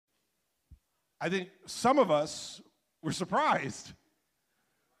I think some of us were surprised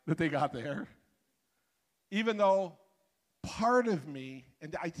that they got there, even though part of me,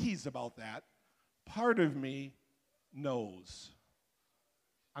 and I tease about that, part of me knows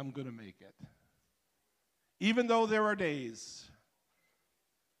I'm going to make it. Even though there are days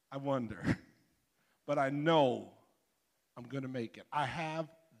I wonder, but I know I'm going to make it. I have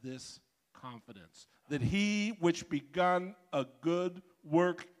this confidence that he which begun a good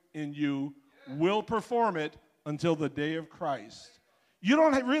work in you will perform it until the day of Christ. You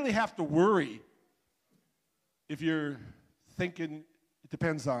don't really have to worry if you're thinking it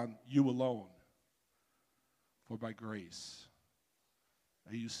depends on you alone. For by grace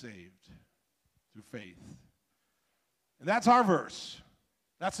are you saved through faith. And that's our verse.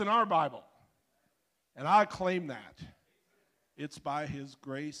 That's in our Bible. And I claim that. It's by his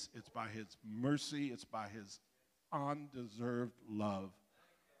grace, it's by his mercy, it's by his undeserved love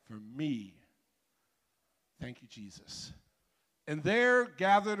for me. Thank you, Jesus. And they're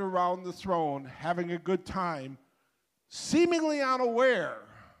gathered around the throne, having a good time, seemingly unaware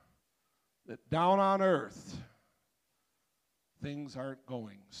that down on earth, things aren't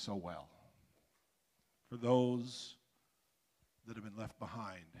going so well for those that have been left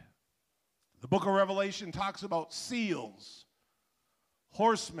behind. The book of Revelation talks about seals,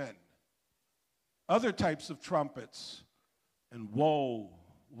 horsemen, other types of trumpets, and woe,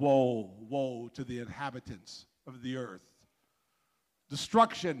 woe, woe to the inhabitants of the earth.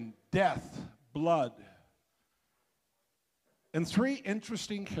 Destruction, death, blood. And three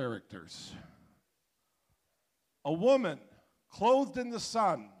interesting characters. A woman clothed in the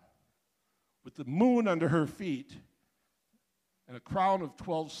sun with the moon under her feet and a crown of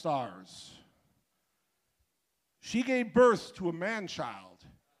 12 stars. She gave birth to a man-child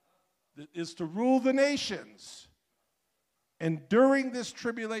that is to rule the nations. And during this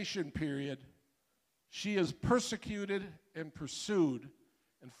tribulation period, she is persecuted and pursued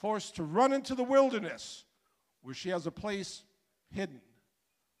and forced to run into the wilderness where she has a place hidden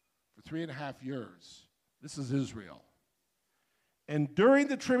for 3.5 years. This is Israel. And during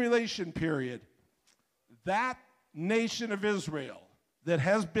the tribulation period, that nation of Israel that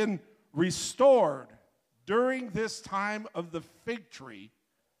has been restored during this time of the fig tree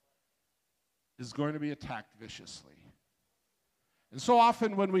is going to be attacked viciously. And so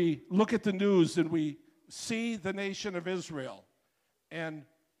often when we look at the news and we see the nation of Israel and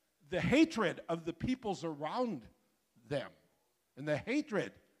the hatred of the peoples around them and the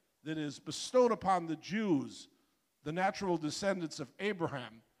hatred that is bestowed upon the Jews, the natural descendants of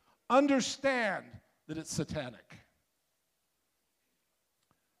Abraham, understand that it's satanic.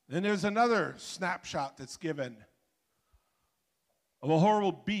 Then there's another snapshot that's given of a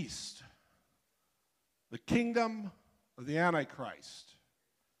horrible beast, the kingdom of the Antichrist.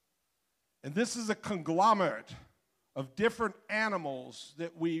 And this is a conglomerate of different animals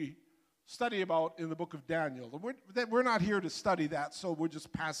that we study about in the book of Daniel. We're not here to study that, so we're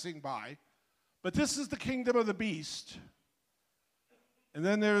just passing by. But this is the kingdom of the beast. And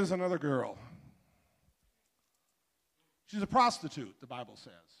then there's another girl. She's a prostitute, the Bible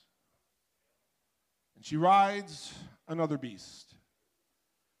says. And she rides another beast.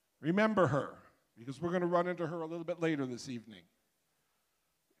 Remember her, because we're going to run into her a little bit later this evening.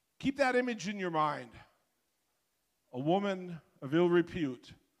 Keep that image in your mind. A woman of ill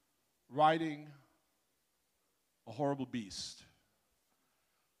repute riding a horrible beast.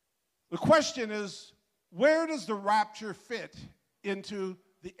 The question is, where does the rapture fit into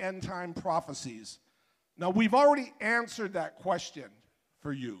the end time prophecies? Now, we've already answered that question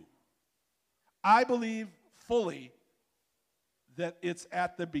for you. I believe fully that it's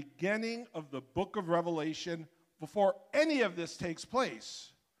at the beginning of the book of Revelation before any of this takes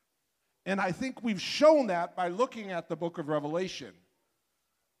place. And I think we've shown that by looking at the book of Revelation.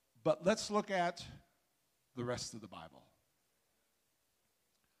 But let's look at the rest of the Bible.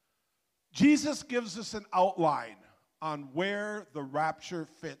 Jesus gives us an outline on where the rapture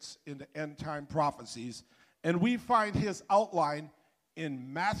fits into end-time prophecies, and we find his outline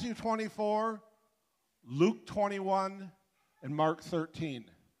in Matthew 24, Luke 21, and Mark 13.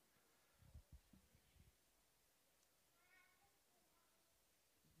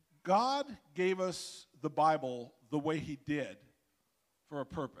 God gave us the Bible the way he did for a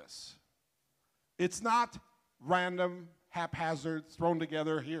purpose. It's not random, haphazard, thrown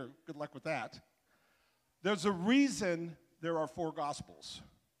together. Here, good luck with that. There's a reason there are 4 Gospels.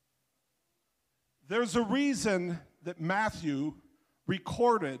 There's a reason that Matthew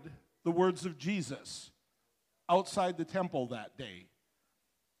recorded the words of Jesus outside the temple that day.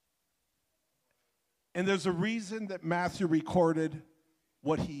 And there's a reason that Matthew recorded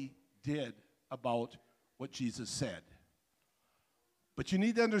what he did about what Jesus said. But you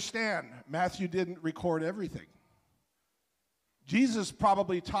need to understand, Matthew didn't record everything. Jesus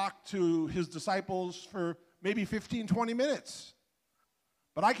probably talked to his disciples for maybe 15, 20 minutes.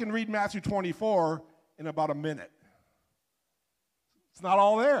 But I can read Matthew 24 in about a minute. It's not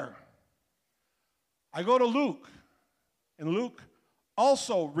all there. I go to Luke, and Luke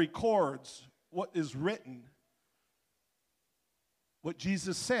also records what is written, what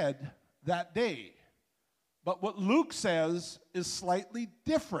Jesus said that day. But what Luke says is slightly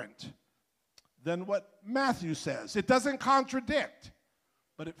different than what Matthew says. It doesn't contradict,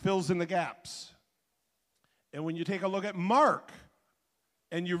 but it fills in the gaps. And when you take a look at Mark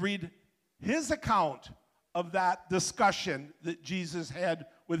and you read his account of that discussion that Jesus had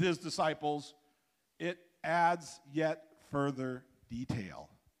with his disciples, it adds yet further detail.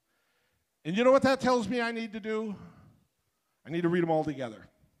 And you know what that tells me I need to do? I need to read them all together.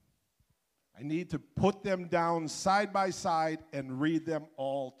 I need to put them down side by side and read them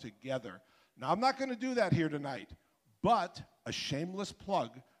all together. Now, I'm not going to do that here tonight, but a shameless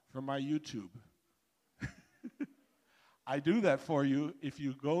plug for my YouTube. I do that for you if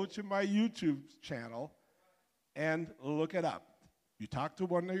you go to my YouTube channel and look it up. You talk to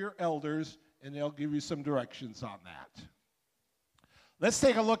one of your elders, and they'll give you some directions on that. Let's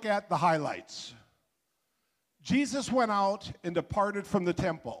take a look at the highlights. Jesus went out and departed from the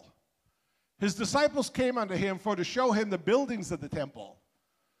temple. His disciples came unto him for to show him the buildings of the temple.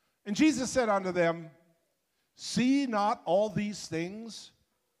 And Jesus said unto them, See not all these things?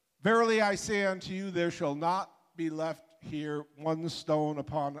 Verily I say unto you, there shall not be left here one stone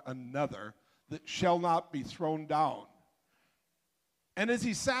upon another that shall not be thrown down. And as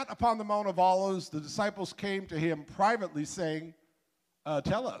he sat upon the Mount of Olives, the disciples came to him privately, saying,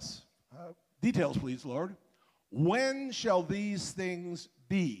 Tell us, details please, Lord, when shall these things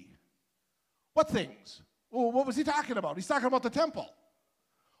be? What things? Well, what was he talking about? He's talking about the temple.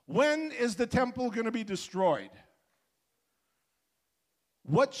 When is the temple going to be destroyed?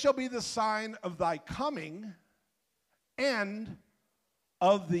 What shall be the sign of thy coming and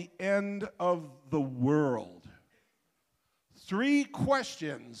of the end of the world? 3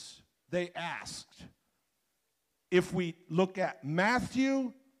 questions they asked. If we look at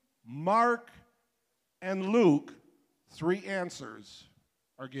Matthew, Mark, and Luke, 3 answers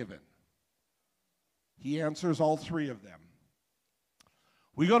are given. He answers all 3 of them.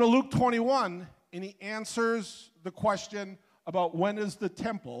 We go to Luke 21, and he answers the question about when is the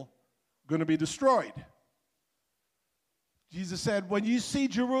temple going to be destroyed. Jesus said, When you see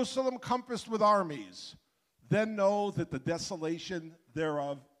Jerusalem compassed with armies, then know that the desolation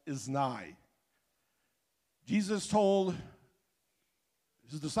thereof is nigh. Jesus told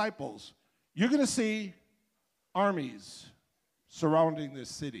his disciples, you're going to see armies surrounding this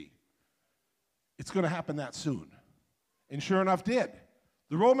city. It's going to happen that soon. And sure enough, did.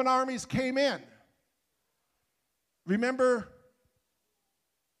 The Roman armies came in. Remember,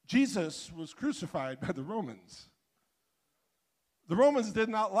 Jesus was crucified by the Romans. The Romans did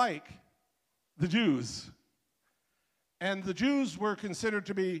not like the Jews. And the Jews were considered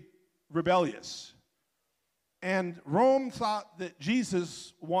to be rebellious. And Rome thought that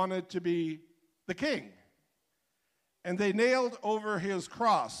Jesus wanted to be the king. And they nailed over his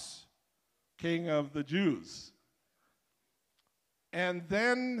cross, King of the Jews. And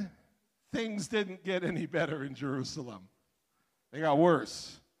then things didn't get any better in Jerusalem. They got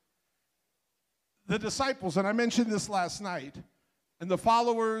worse. The disciples, and I mentioned this last night, and the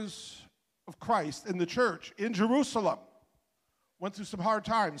followers of Christ in the church in Jerusalem went through some hard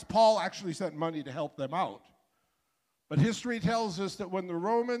times. Paul actually sent money to help them out. But history tells us that when the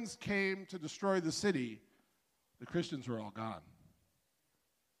Romans came to destroy the city, the Christians were all gone.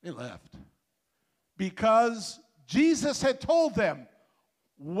 They left. Because Jesus had told them,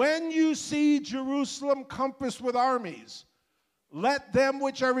 when you see Jerusalem compassed with armies, let them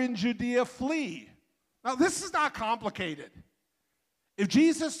which are in Judea flee. Now, this is not complicated. If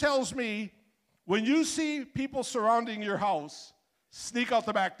Jesus tells me, when you see people surrounding your house, sneak out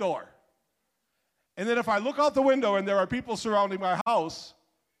the back door. And then if I look out the window and there are people surrounding my house,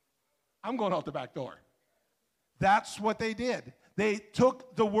 I'm going out the back door. That's what they did. They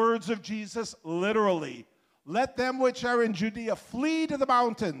took the words of Jesus literally. Let them which are in Judea flee to the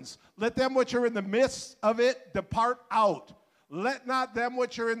mountains. Let them which are in the midst of it depart out. Let not them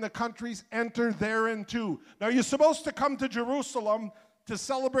which are in the countries enter therein too. Now you're supposed to come to Jerusalem to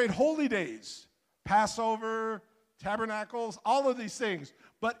celebrate holy days. Passover, tabernacles, all of these things.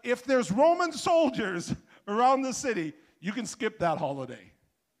 But if there's Roman soldiers around the city, you can skip that holiday.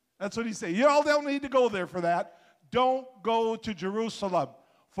 That's what he's saying. You all don't need to go there for that. Don't go to Jerusalem.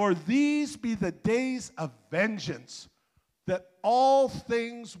 For these be the days of vengeance, that all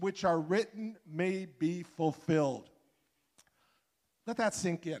things which are written may be fulfilled. Let that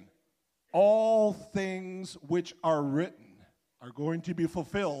sink in. All things which are written are going to be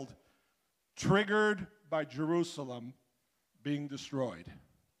fulfilled, triggered by Jerusalem being destroyed.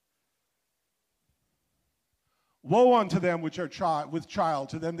 Woe unto them which are with child,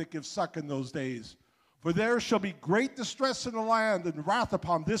 to them that give suck in those days. For there shall be great distress in the land, and wrath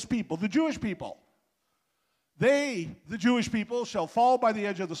upon this people, the Jewish people. They, the Jewish people, shall fall by the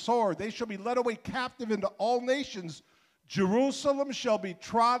edge of the sword. They shall be led away captive into all nations. Jerusalem shall be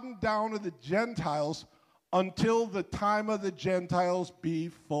trodden down of the Gentiles until the time of the Gentiles be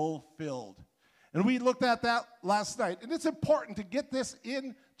fulfilled. And we looked at that last night. And it's important to get this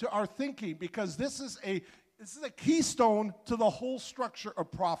into our thinking, because this is a keystone to the whole structure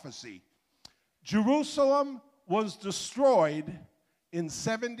of prophecy. Jerusalem was destroyed in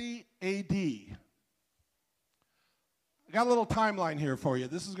 70 AD. I got a little timeline here for you.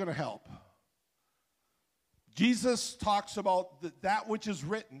 This is going to help. Jesus talks about that which is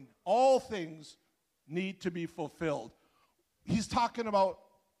written, all things need to be fulfilled. He's talking about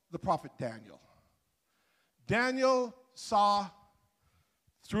the prophet Daniel. Daniel saw,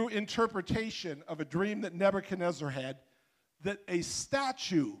 through interpretation of a dream that Nebuchadnezzar had, that a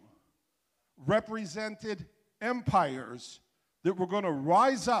statue represented empires that were going to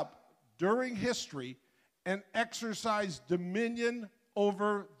rise up during history and exercise dominion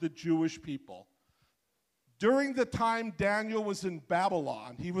over the Jewish people. During the time Daniel was in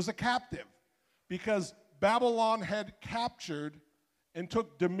Babylon, he was a captive because Babylon had captured and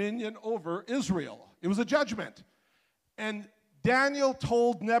took dominion over Israel. It was a judgment. And Daniel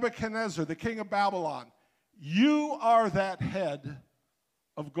told Nebuchadnezzar, the king of Babylon, "You are that head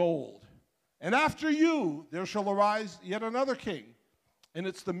of gold. And after you, there shall arise yet another king. And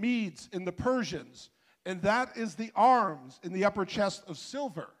it's the Medes and the Persians. And that is the arms in the upper chest of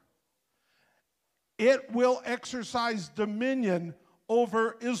silver. It will exercise dominion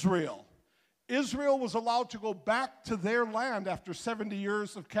over Israel." Israel was allowed to go back to their land after 70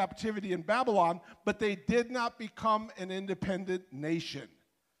 years of captivity in Babylon, but they did not become an independent nation.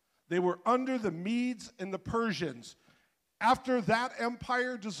 They were under the Medes and the Persians. After that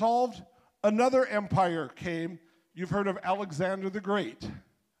empire dissolved, another empire came. You've heard of Alexander the Great.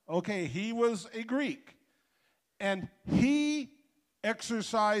 Okay, he was a Greek. And he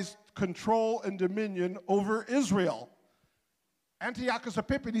exercised control and dominion over Israel. Antiochus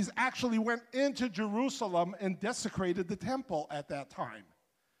Epiphanes actually went into Jerusalem and desecrated the temple at that time.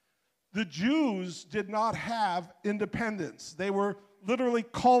 The Jews did not have independence. They were literally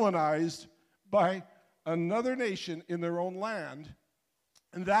colonized by another nation in their own land.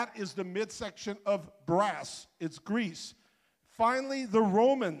 And that is the midsection of brass. It's Greece. Finally, the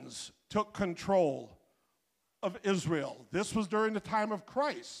Romans took control of Israel. This was during the time of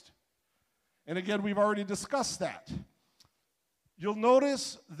Christ. And again, we've already discussed that. You'll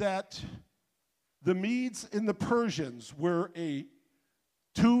notice that the Medes and the Persians were a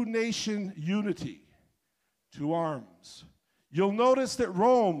two-nation unity, two arms. You'll notice that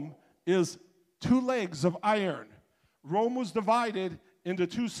Rome is two legs of iron. Rome was divided into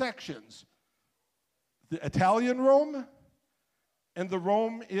two sections: the Italian Rome and the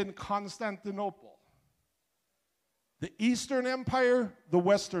Rome in Constantinople. The Eastern Empire, the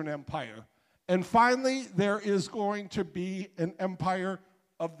Western Empire. And finally, there is going to be an empire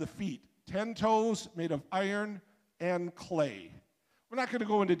of the feet. 10 toes made of iron and clay. We're not going to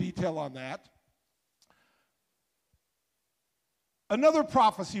go into detail on that. Another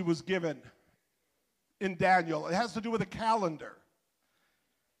prophecy was given in Daniel. It has to do with a calendar.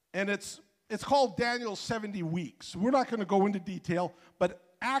 And it's called Daniel's 70 weeks. We're not going to go into detail, but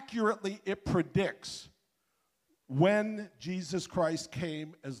accurately it predicts when Jesus Christ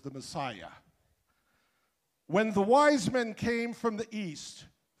came as the Messiah. When the wise men came from the east,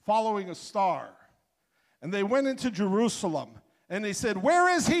 following a star, and they went into Jerusalem, and they said, "Where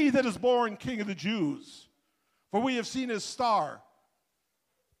is he that is born King of the Jews? For we have seen his star."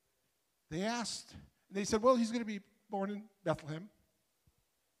 They asked, and they said, "Well, he's going to be born in Bethlehem."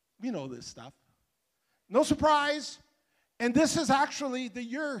 We know this stuff. No surprise. And this is actually the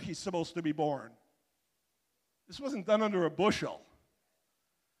year he's supposed to be born. This wasn't done under a bushel.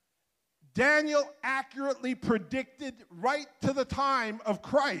 Daniel accurately predicted right to the time of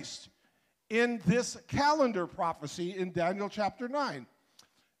Christ in this calendar prophecy in Daniel chapter 9.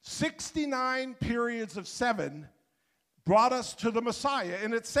 69 periods of 7 brought us to the Messiah.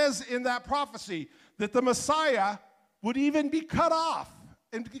 And it says in that prophecy that the Messiah would even be cut off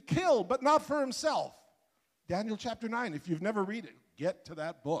and killed, but not for himself. Daniel chapter 9, if you've never read it, get to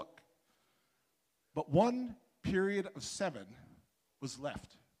that book. But one period of 7 was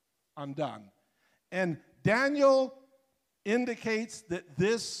left undone. And Daniel indicates that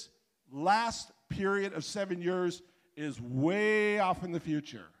this last period of 7 years is way off in the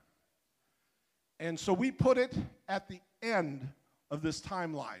future. And so we put it at the end of this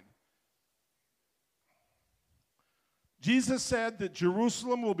timeline. Jesus said that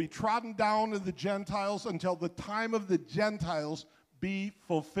Jerusalem will be trodden down of the Gentiles until the time of the Gentiles be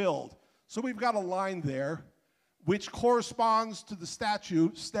fulfilled. So we've got a line there which corresponds to the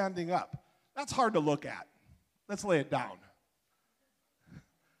statue standing up. That's hard to look at. Let's lay it down.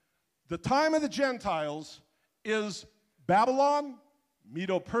 The time of the Gentiles is Babylon,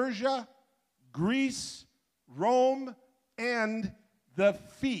 Medo-Persia, Greece, Rome, and the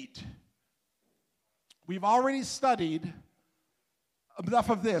feet. We've already studied enough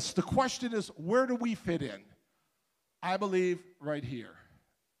of this. The question is, where do we fit in? I believe right here.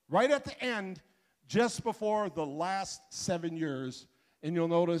 Right at the end, just before the last 7 years, and you'll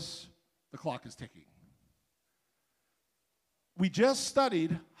notice the clock is ticking. We just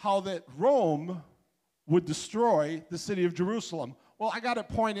studied how that Rome would destroy the city of Jerusalem. Well, I got it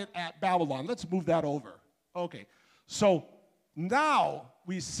pointed at Babylon. Let's move that over. Okay, so now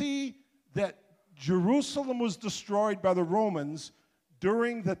we see that Jerusalem was destroyed by the Romans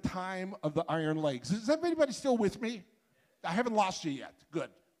during the time of the Iron Legs. Is everybody still with me? I haven't lost you yet. Good.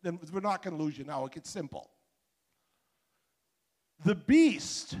 Then we're not going to lose you now. It gets simple. The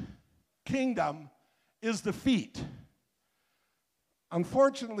beast kingdom is the feet.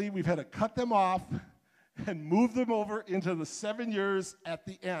 Unfortunately, we've had to cut them off and move them over into the 7 years at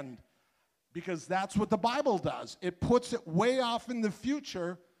the end, because that's what the Bible does. It puts it way off in the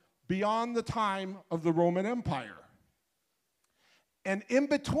future beyond the time of the Roman Empire. And in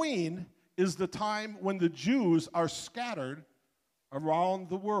between is the time when the Jews are scattered around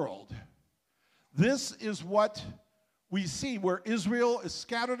the world. This is what we see, where Israel is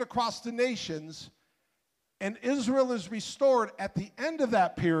scattered across the nations, and Israel is restored at the end of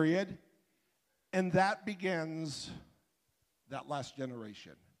that period, and that begins that last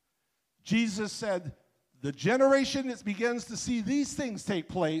generation. Jesus said, the generation that begins to see these things take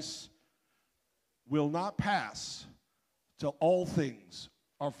place will not pass till all things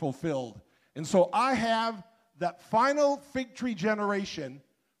are fulfilled. And so I have that final fig tree generation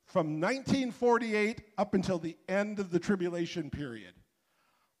from 1948 up until the end of the tribulation period.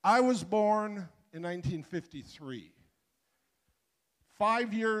 I was born in 1953.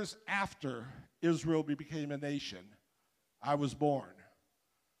 5 years after Israel became a nation, I was born.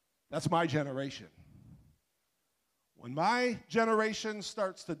 That's my generation. When my generation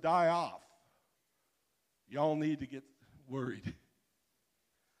starts to die off, y'all need to get worried.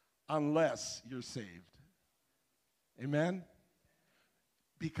 Unless you're saved. Amen?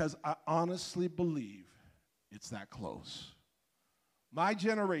 Because I honestly believe it's that close. My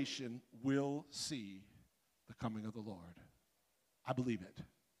generation will see the coming of the Lord. I believe it.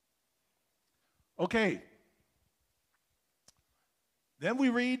 Okay. Then we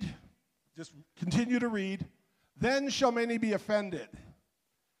read, just continue to read. Then shall many be offended,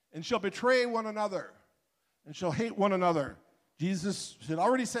 and shall betray one another, and shall hate one another. Jesus had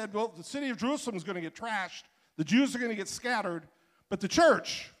already said, well, the city of Jerusalem is going to get trashed. The Jews are going to get scattered. But the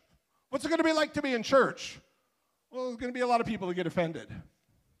church, what's it going to be like to be in church? Well, there's going to be a lot of people that get offended.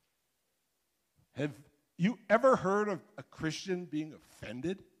 Have you ever heard of a Christian being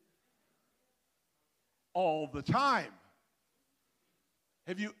offended? All the time.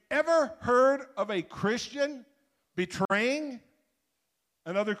 Have you ever heard of a Christian betraying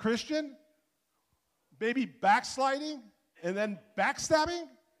another Christian? Maybe backsliding and then backstabbing?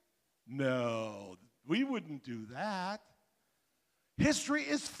 No, we wouldn't do that. History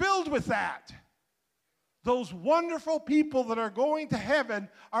is filled with that. Those wonderful people that are going to heaven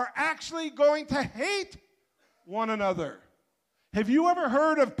are actually going to hate one another. Have you ever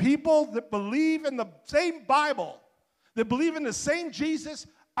heard of people that believe in the same Bible, that believe in the same Jesus,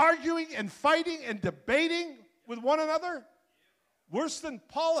 arguing and fighting and debating with one another? Worse than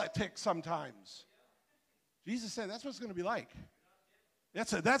politics sometimes. Jesus said that's what it's going to be like.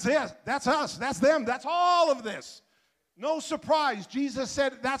 That's it. That's us. That's them. That's all of this. No surprise. Jesus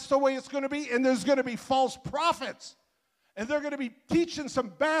said that's the way it's going to be, and there's going to be false prophets. And they're going to be teaching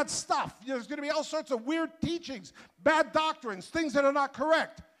some bad stuff. There's going to be all sorts of weird teachings, bad doctrines, things that are not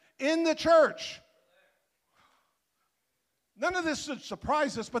correct in the church. None of this should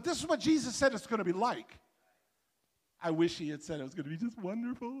surprise us, but this is what Jesus said it's going to be like. I wish he had said it was going to be just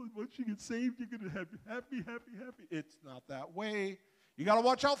wonderful, and once you get saved, you're going to have happy, happy, happy. It's not that way. You got to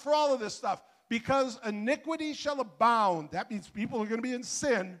watch out for all of this stuff. because iniquity shall abound. That means people are going to be in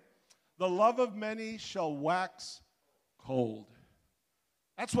sin. The love of many shall wax cold.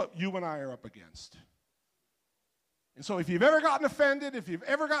 That's what you and I are up against. And so if you've ever gotten offended, if you've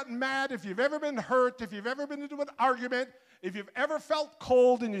ever gotten mad, if you've ever been hurt, if you've ever been into an argument, if you've ever felt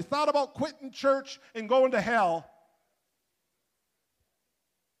cold and you thought about quitting church and going to hell,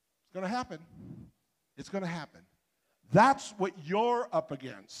 it's going to happen. It's going to happen. That's what you're up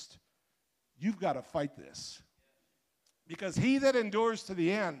against. You've got to fight this. Because he that endures to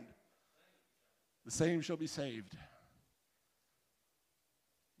the end, the same shall be saved.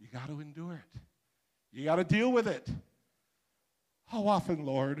 You got to endure it. You got to deal with it. How often,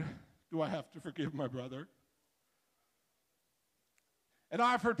 Lord, do I have to forgive my brother? And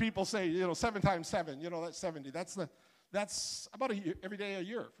I've heard people say, 7 times 7, that's 70. That's about a year, every day a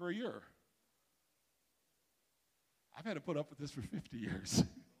year, for a year. I've had to put up with this for 50 years.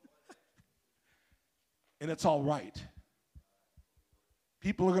 And it's all right.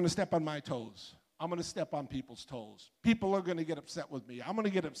 People are going to step on my toes. I'm going to step on people's toes. People are going to get upset with me. I'm going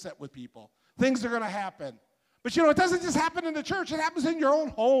to get upset with people. Things are going to happen. But it doesn't just happen in the church. It happens in your own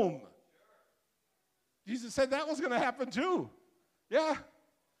home. Jesus said that was going to happen too. Yeah.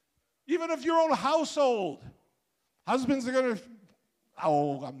 Even of your own household. Husbands are going to,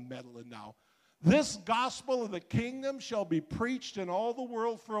 I'm meddling now. This gospel of the kingdom shall be preached in all the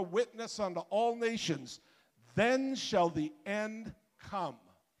world for a witness unto all nations. Then shall the end come.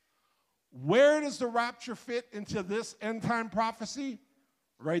 Where does the rapture fit into this end time prophecy?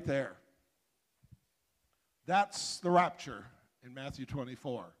 Right there. That's the rapture in Matthew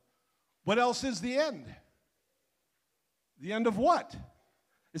 24. What else is the end? The end of what?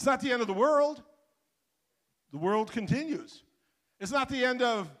 It's not the end of the world. The world continues. It's not the end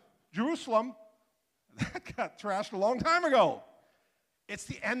of Jerusalem. That got trashed a long time ago. It's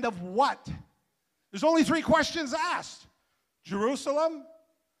the end of what? There's only 3 questions asked. Jerusalem,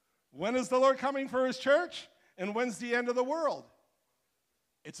 when is the Lord coming for his church? And when's the end of the world?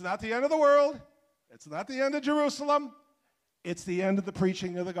 It's not the end of the world. It's not the end of Jerusalem. It's the end of the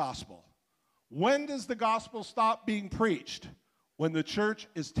preaching of the gospel. When does the gospel stop being preached? When the church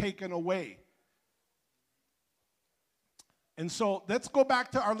is taken away. And so let's go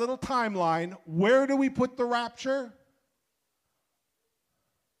back to our little timeline. Where do we put the rapture?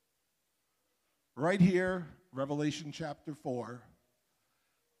 Right here, Revelation chapter 4.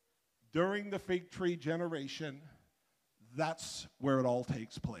 During the fig tree generation, that's where it all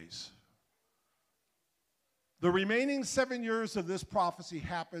takes place. The remaining 7 years of this prophecy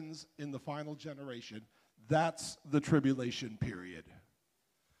happens in the final generation. That's the tribulation period.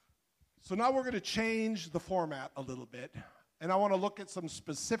 So now we're going to change the format a little bit, and I want to look at some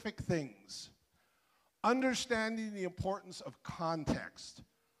specific things. Understanding the importance of context.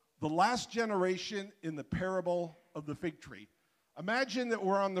 The last generation in the parable of the fig tree. Imagine that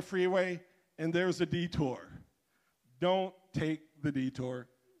we're on the freeway and there's a detour. Don't take the detour.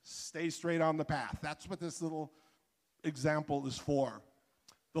 Stay straight on the path. That's what this little example is for.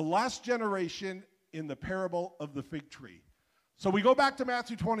 The last generation in the parable of the fig tree. So we go back to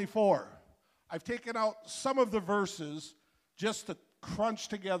Matthew 24. I've taken out some of the verses just to crunch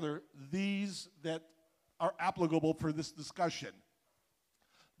together these that are applicable for this discussion.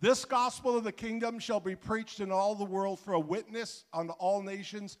 This gospel of the kingdom shall be preached in all the world for a witness unto all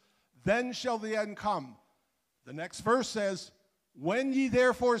nations. Then shall the end come. The next verse says, when ye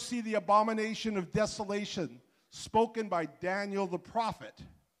therefore see the abomination of desolation spoken by Daniel the prophet.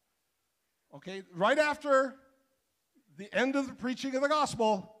 Okay, right after the end of the preaching of the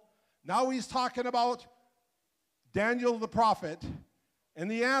gospel, now he's talking about Daniel the prophet and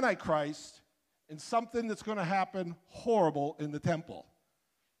the Antichrist and something that's going to happen horrible in the temple.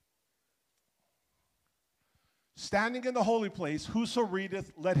 Standing in the holy place, whoso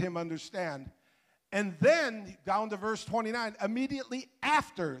readeth, let him understand. And then, down to verse 29, immediately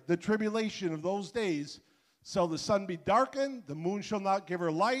after the tribulation of those days, shall the sun be darkened, the moon shall not give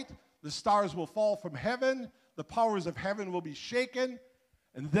her light, the stars will fall from heaven, the powers of heaven will be shaken,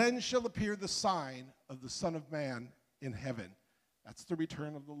 and then shall appear the sign of the Son of Man in heaven. That's the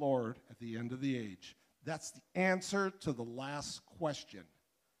return of the Lord at the end of the age. That's the answer to the last question.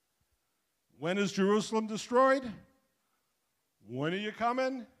 When is Jerusalem destroyed? When are you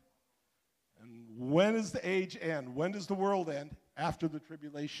coming? And when is the age end? When does the world end? After the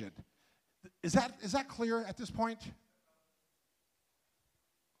tribulation. Is that clear at this point?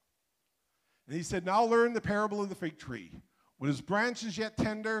 And he said, now learn the parable of the fig tree. When his branch is yet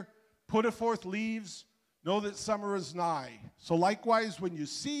tender, putteth forth leaves, know that summer is nigh. So likewise, when you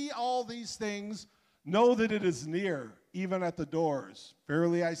see all these things, know that it is near, even at the doors.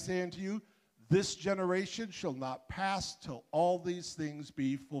 Verily I say unto you, This generation shall not pass till all these things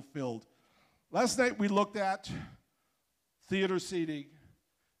be fulfilled. Last night we looked at theater seating,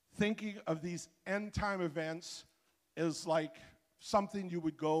 thinking of these end-time events as like something you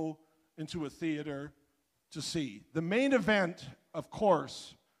would go into a theater to see. The main event, of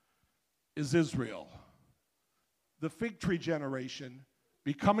course, is Israel. The fig tree generation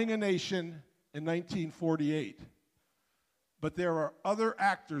becoming a nation in 1948. But there are other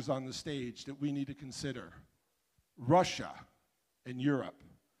actors on the stage that we need to consider. Russia and Europe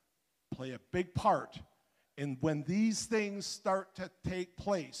play a big part. And when these things start to take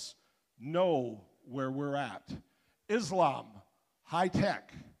place, know where we're at. Islam, high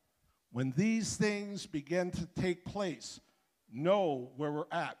tech. When these things begin to take place, know where we're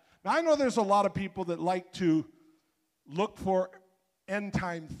at. Now, I know there's a lot of people that like to look for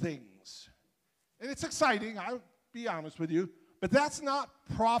end-time things. And it's exciting, I'll be honest with you, but that's not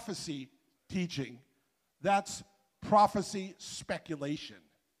prophecy teaching. That's prophecy speculation.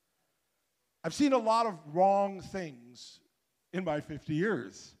 I've seen a lot of wrong things in my 50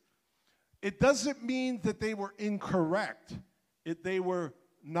 years. It doesn't mean that they were incorrect. They were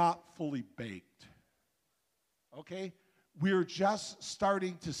not fully baked. Okay? We're just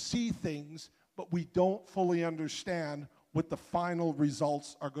starting to see things, but we don't fully understand what the final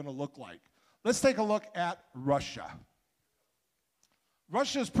results are going to look like. Let's take a look at Russia.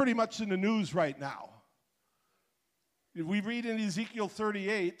 Russia is pretty much in the news right now. We read in Ezekiel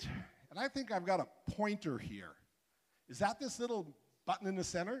 38, and I think I've got a pointer here. Is that this little button in the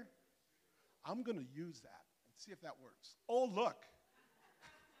center? I'm going to use that and see if that works. Oh, look.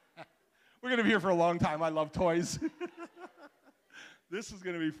 We're going to be here for a long time. I love toys. This is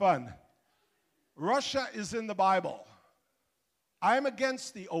going to be fun. Russia is in the Bible. I am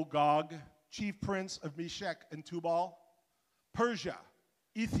against the Ogog, chief prince of Meshech and Tubal, Persia,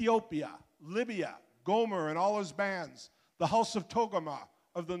 Ethiopia, Libya, Gomer and all his bands, the house of Togarmah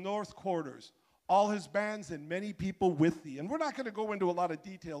of the north quarters, all his bands and many people with thee. And we're not going to go into a lot of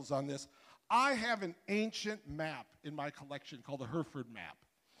details on this. I have an ancient map in my collection called the Hereford map.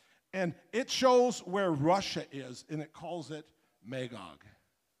 And it shows where Russia is, and it calls it Magog.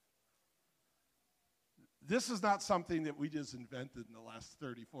 This is not something that we just invented in the last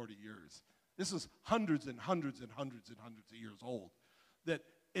 30, 40 years. This is hundreds and hundreds and hundreds and hundreds of years old. That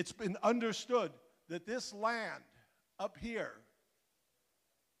it's been understood that this land up here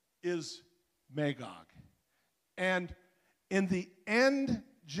is Magog. And in the end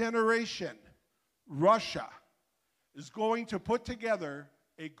generation, Russia is going to put together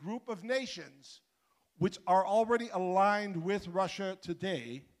a group of nations which are already aligned with Russia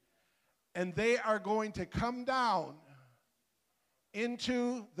today, and they are going to come down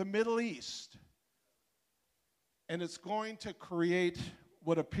into the Middle East, and it's going to create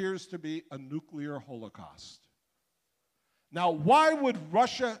what appears to be a nuclear holocaust. Now, why would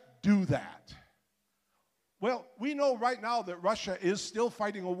Russia do that? Well, we know right now that Russia is still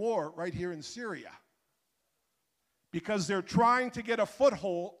fighting a war right here in Syria because they're trying to get a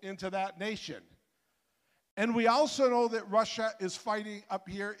foothold into that nation. And we also know that Russia is fighting up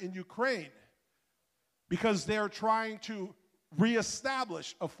here in Ukraine because they're trying to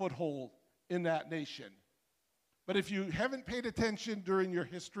reestablish a foothold in that nation. But if you haven't paid attention during your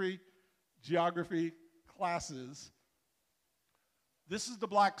history, geography classes, this is the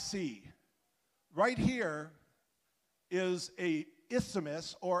Black Sea. Right here is a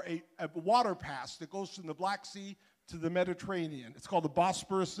isthmus or a water pass that goes from the Black Sea to the Mediterranean. It's called the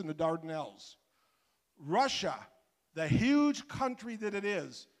Bosporus and the Dardanelles. Russia, the huge country that it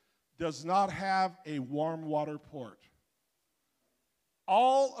is, does not have a warm water port.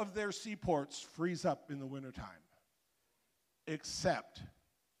 All of their seaports freeze up in the wintertime, except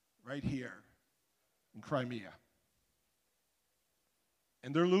right here in Crimea.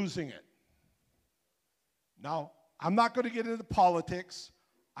 And they're losing it. Now, I'm not going to get into politics.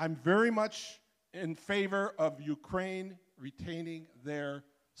 I'm very much in favor of Ukraine retaining their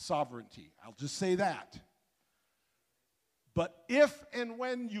sovereignty. I'll just say that. But if and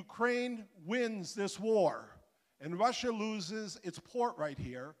when Ukraine wins this war and Russia loses its port right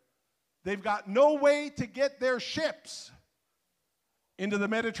here, they've got no way to get their ships into the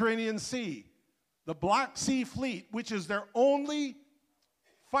Mediterranean Sea. The Black Sea Fleet, which is their only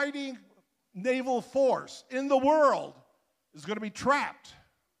fighting naval force in the world, is going to be trapped.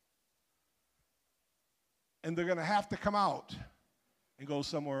 And they're going to have to come out and go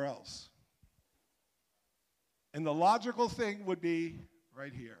somewhere else. And the logical thing would be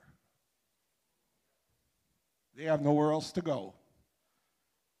right here. They have nowhere else to go.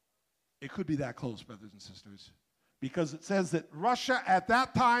 It could be that close, brothers and sisters. because it says that Russia at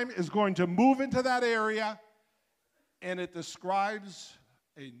that time is going to move into that area, and it describes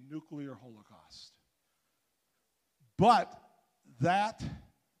a nuclear holocaust. But that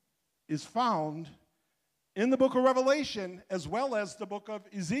is found in the book of Revelation as well as the book of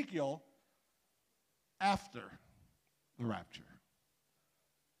Ezekiel after the rapture.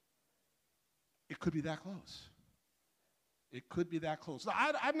 It could be that close. It could be that close. Now,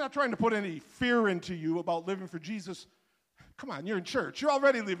 I'm not trying to put any fear into you about living for Jesus. Come on, you're in church. You're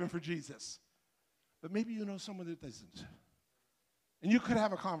already living for Jesus. But maybe you know someone that doesn't. And you could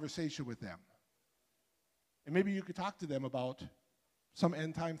have a conversation with them. And maybe you could talk to them about some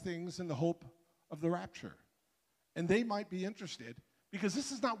end-time things in the hope of the rapture. And they might be interested, because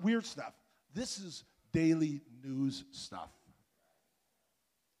this is not weird stuff. This is daily news stuff.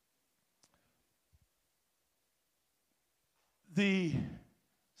 The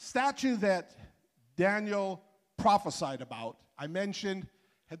statue that Daniel prophesied about, I mentioned,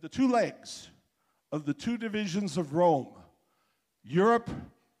 had the two legs of the two divisions of Rome, Europe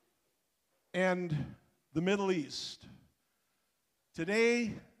and the Middle East.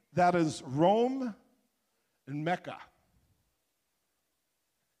 Today, that is Rome and Mecca.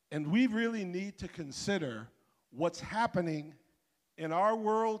 And we really need to consider what's happening in our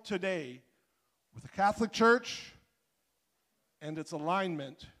world today with the Catholic Church and its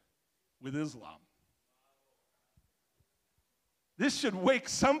alignment with Islam. This should wake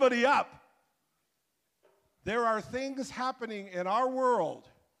somebody up. There are things happening in our world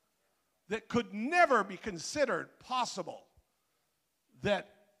that could never be considered possible, that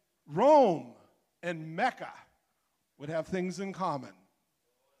Rome and Mecca would have things in common.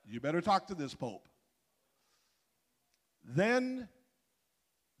 You better talk to this Pope. Then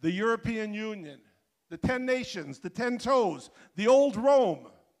the European Union, the 10 nations, the 10 toes, the old Rome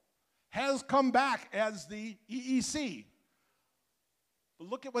has come back as the EEC. But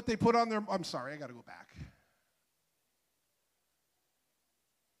look at what they put on their, I'm sorry, I got to go back.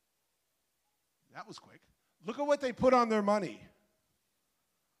 That was quick. Look at what they put on their money.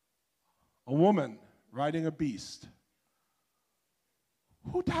 A woman riding a beast.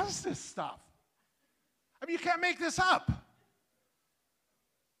 Who does this stuff? I mean, you can't make this up.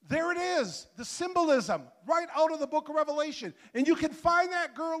 There it is, the symbolism, right out of the book of Revelation. And you can find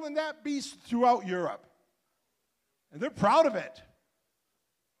that girl and that beast throughout Europe. And they're proud of it.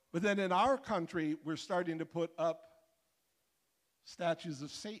 But then in our country, we're starting to put up statues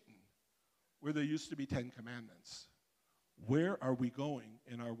of Satan where there used to be 10 commandments. Where are we going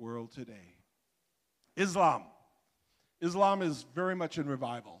in our world today? Islam. Islam is very much in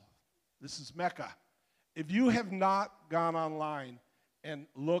revival. This is Mecca. If you have not gone online and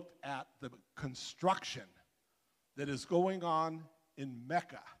looked at the construction that is going on in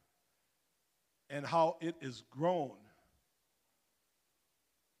Mecca and how it is grown,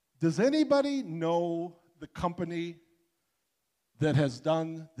 does anybody know the company that has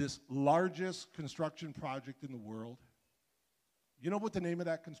done this largest construction project in the world? You know what the name of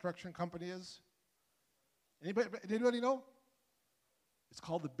that construction company is? Anybody know? It's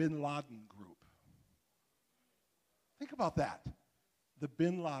called the Bin Laden Group. Think about that. The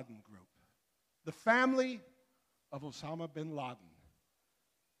Bin Laden Group. The family of Osama bin Laden.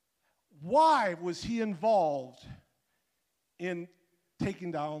 Why was he involved in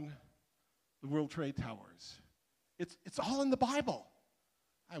taking down the World Trade Towers? It's all in the Bible.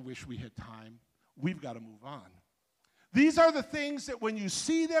 I wish we had time. We've got to move on. These are the things that when you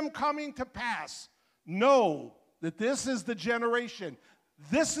see them coming to pass, know that this is the generation.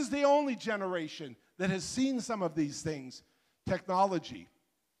 This is the only generation that has seen some of these things. Technology.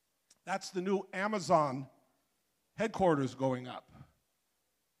 That's the new Amazon headquarters going up.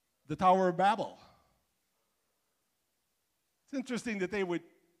 The Tower of Babel. It's interesting that they would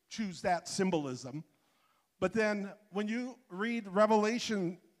choose that symbolism. But then when you read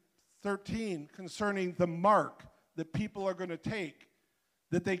Revelation 13 concerning the mark that people are going to take,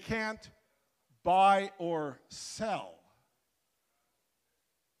 that they can't buy or sell.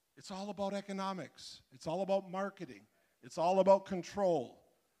 It's all about economics. It's all about marketing. It's all about control.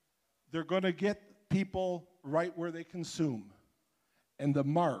 They're going to get people right where they consume. And the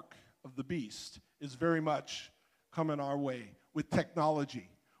mark of the beast is very much coming our way with technology,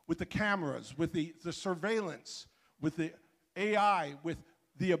 with the cameras, with the surveillance, with the AI, with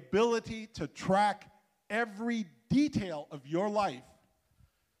the ability to track every detail of your life.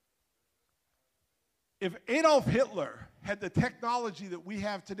 If Adolf Hitler had the technology that we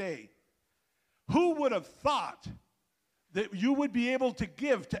have today, who would have thought that you would be able to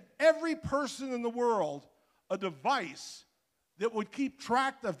give to every person in the world a device that would keep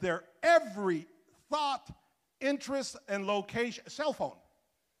track of their every thought interest, and location. Cell phone.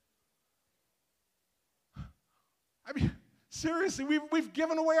 I mean, seriously, we've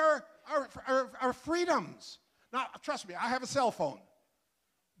given away our freedoms. Now, trust me, I have a cell phone.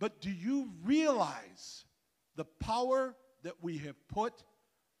 But do you realize the power that we have put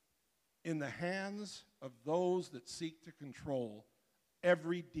in the hands of those that seek to control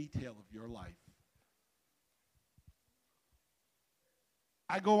every detail of your life?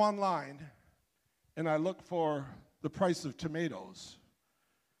 I go online and I look for the price of tomatoes.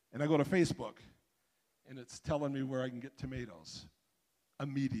 And I go to Facebook and it's telling me where I can get tomatoes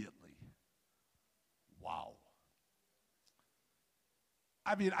immediately. Wow.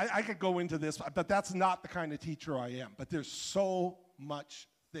 I mean, I could go into this, but that's not the kind of teacher I am. But there's so much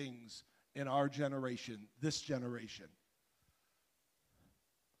things in our generation, this generation.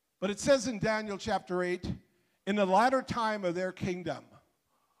 But it says in Daniel chapter 8, in the latter time of their kingdom,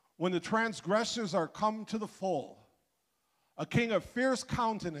 when the transgressors are come to the full, a king of fierce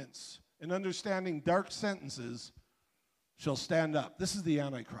countenance and understanding dark sentences shall stand up. This is the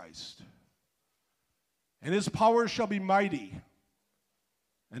Antichrist. And his power shall be mighty,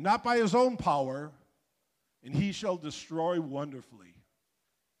 and not by his own power, and he shall destroy wonderfully,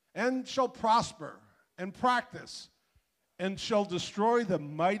 and shall prosper and practice, and shall destroy the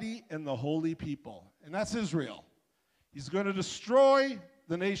mighty and the holy people. And that's Israel. He's going to destroy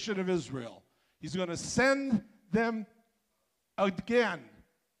the nation of Israel. He's going to send them again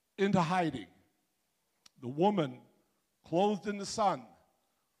into hiding. The woman clothed in the sun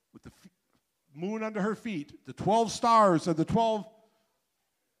with the moon under her feet, the 12 stars of the 12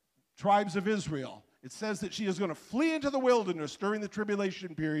 tribes of Israel. It says that she is going to flee into the wilderness during the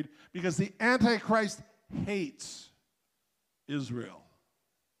tribulation period because the Antichrist hates Israel.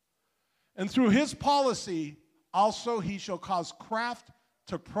 And through his policy, also he shall cause craft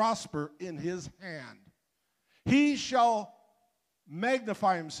to prosper in his hand. He shall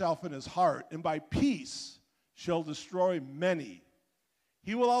magnify himself in his heart, and by peace shall destroy many.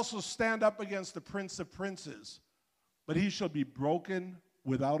 He will also stand up against the prince of princes, but he shall be broken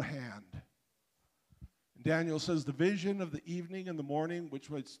without hand. And Daniel says, the vision of the evening and the morning, which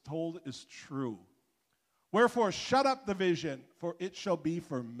was told, is true. Wherefore, shut up the vision, for it shall be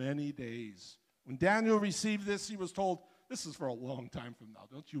for many days. When Daniel received this, he was told, this is for a long time from now.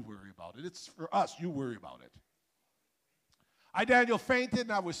 Don't you worry about it. It's for us. You worry about it. I, Daniel, fainted,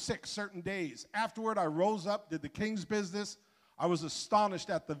 and I was sick certain days. Afterward, I rose up, did the king's business. I was astonished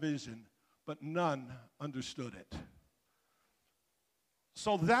at the vision, but none understood it.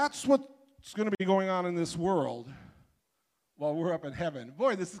 So that's what's going to be going on in this world while we're up in heaven.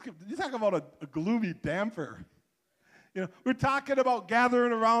 Boy, you talk about a gloomy damper. You know, we're talking about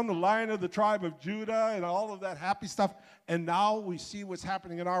gathering around the Lion of the tribe of Judah and all of that happy stuff, and now we see what's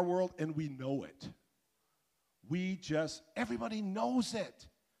happening in our world, and we know it. Everybody knows it.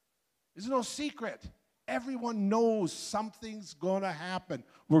 There's no secret. Everyone knows something's going to happen.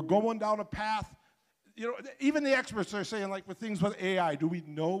 We're going down a path. You know, even the experts are saying, like with things with AI, do we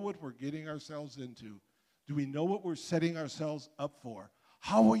know what we're getting ourselves into? Do we know what we're setting ourselves up for?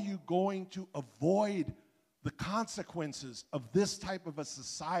 How are you going to avoid the consequences of this type of a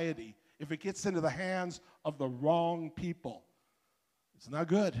society if it gets into the hands of the wrong people? It's not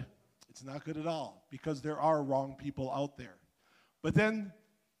good. It's not good at all, because there are wrong people out there. But then,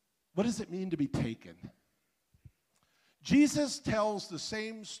 what does it mean to be taken? Jesus tells the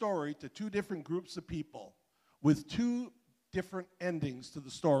same story to two different groups of people with two different endings to the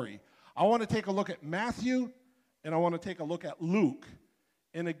story. I want to take a look at Matthew, and I want to take a look at Luke.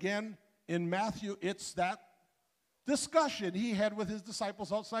 And again, in Matthew, it's that discussion he had with his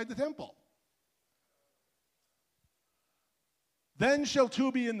disciples outside the temple. Then shall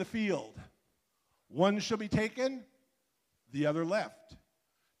two be in the field. One shall be taken, the other left.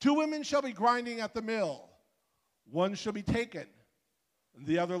 Two women shall be grinding at the mill. One shall be taken, and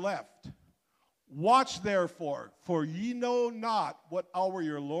the other left. Watch therefore, for ye know not what hour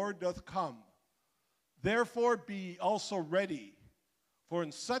your Lord doth come. Therefore be also ready, for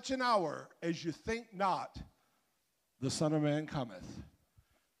in such an hour as you think not, the Son of Man cometh.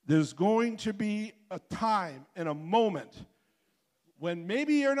 There's going to be a time and a moment when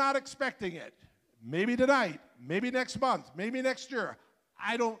maybe you're not expecting it. Maybe tonight, maybe next month, maybe next year.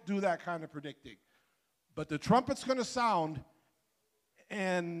 I don't do that kind of predicting. But the trumpet's going to sound,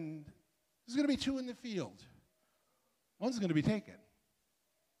 and there's going to be two in the field. One's going to be taken.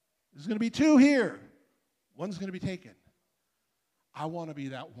 There's going to be two here. One's going to be taken. I want to be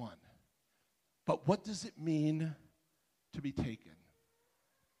that one. But what does it mean to be taken?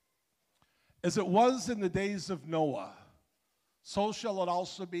 As it was in the days of Noah, so shall it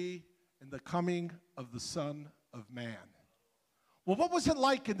also be and the coming of the Son of Man. Well, what was it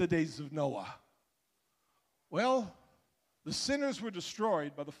like in the days of Noah? Well, the sinners were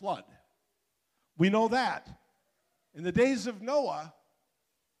destroyed by the flood. We know that. In the days of Noah,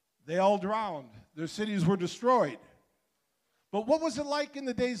 they all drowned. Their cities were destroyed. But what was it like in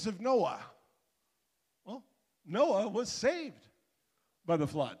the days of Noah? Well, Noah was saved by the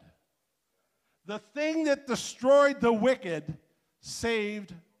flood. The thing that destroyed the wicked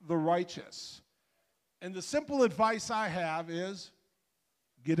saved the righteous. And the simple advice I have is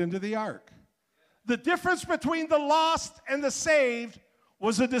get into the ark. The difference between the lost and the saved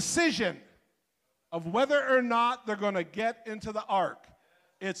was a decision of whether or not they're going to get into the ark.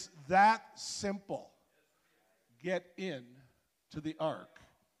 It's that simple. Get in to the ark.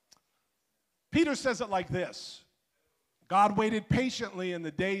 Peter says it like this. God waited patiently in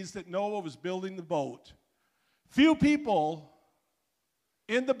the days that Noah was building the boat. Few people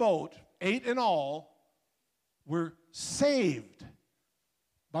in the boat, 8 in all, were saved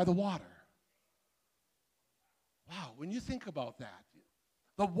by the water. Wow, when you think about that,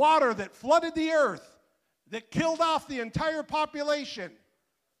 the water that flooded the earth, that killed off the entire population,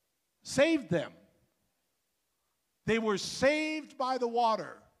 saved them. They were saved by the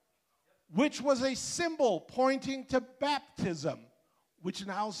water, which was a symbol pointing to baptism, which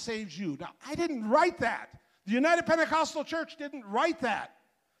now saves you. Now, I didn't write that. The United Pentecostal Church didn't write that.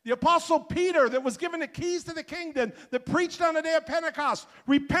 The Apostle Peter, that was given the keys to the kingdom, that preached on the day of Pentecost,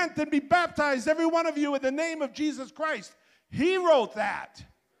 repent and be baptized, every one of you, in the name of Jesus Christ. He wrote that.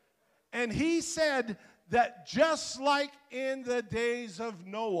 And he said that just like in the days of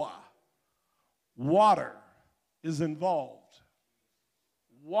Noah, water is involved.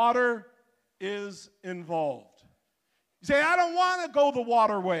 Water is involved. You say, I don't want to go the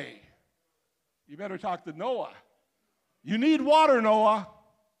water way. You better talk to Noah. You need water, Noah.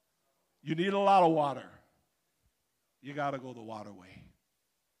 You need a lot of water. You got to go the water way.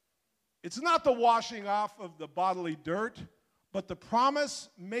 It's not the washing off of the bodily dirt, but the promise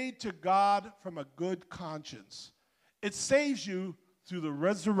made to God from a good conscience. It saves you through the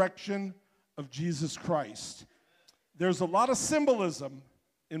resurrection of Jesus Christ. There's a lot of symbolism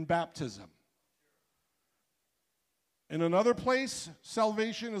in baptism. In another place,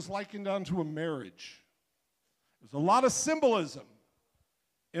 salvation is likened unto a marriage. There's a lot of symbolism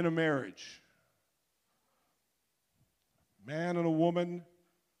in a marriage. Man and a woman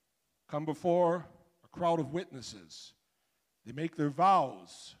come before a crowd of witnesses. They make their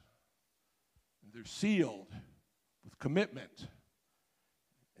vows, and they're sealed with commitment.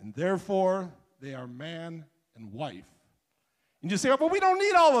 And therefore, they are man and wife. And you say, oh, but we don't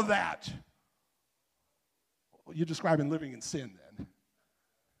need all of that. Well, you're describing living in sin then.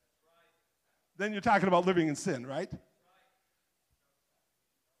 Then you're talking about living in sin, right?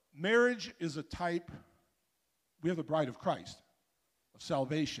 Marriage is a type, we have the bride of Christ, of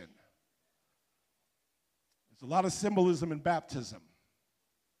salvation. There's a lot of symbolism in baptism.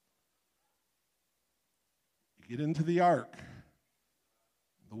 You get into the ark,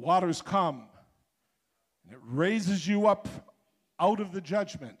 the waters come, and it raises you up out of the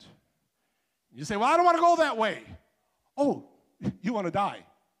judgment. You say, well, I don't want to go that way. Oh, you want to die.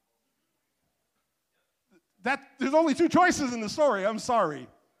 There's only 2 choices in the story, I'm sorry.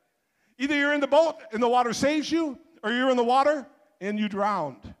 Either you're in the boat and the water saves you, or you're in the water and you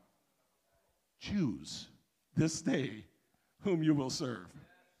drowned. Choose this day whom you will serve.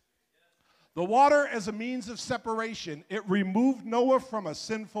 The water as a means of separation, it removed Noah from a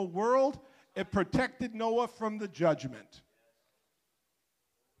sinful world. It protected Noah from the judgment.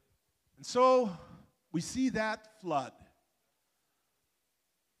 And so we see that flood.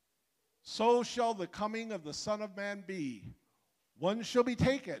 So shall the coming of the Son of Man be. One shall be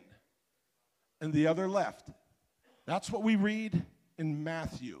taken, and the other left. That's what we read in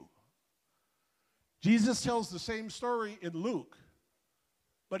Matthew. Jesus tells the same story in Luke,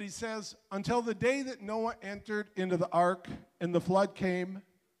 but he says, until the day that Noah entered into the ark and the flood came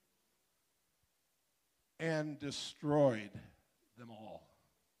and destroyed them all.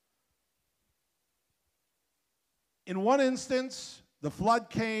 In one instance, the flood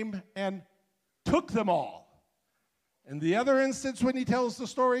came and took them all. In the other instance, when he tells the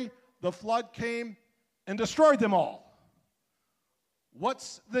story, the flood came and destroyed them all.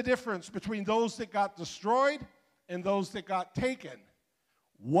 What's the difference between those that got destroyed and those that got taken?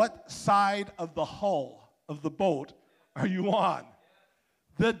 What side of the hull of the boat are you on?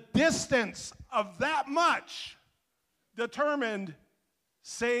 The distance of that much determined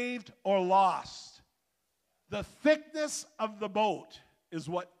saved or lost. The thickness of the boat is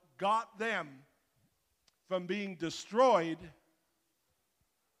what got them from being destroyed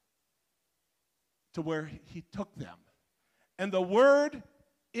to where he took them. And the word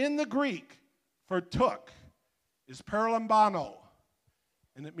in the Greek for took is paralambano,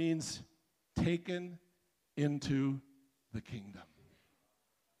 and it means taken into the kingdom.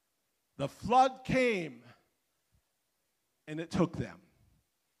 The flood came, and it took them.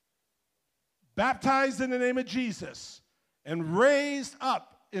 Baptized in the name of Jesus and raised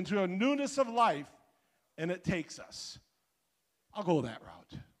up into a newness of life, and it takes us. I'll go that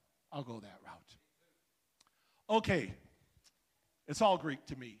route. I'll go that route. Okay, it's all Greek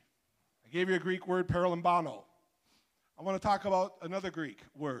to me. I gave you a Greek word, paralambano. I want to talk about another Greek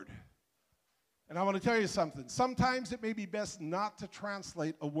word. And I want to tell you something. Sometimes it may be best not to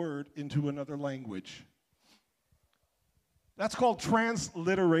translate a word into another language. That's called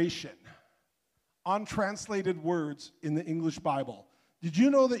transliteration. Untranslated words in the English Bible. Did you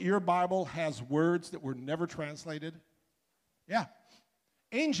know that your Bible has words that were never translated? Yeah.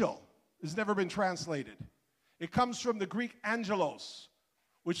 Angel has never been translated. It comes from the Greek angelos,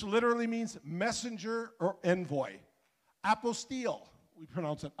 which literally means messenger or envoy. Apostille, we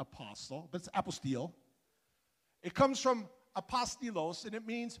pronounce it apostle, but it's apostille. It comes from apostilos, and it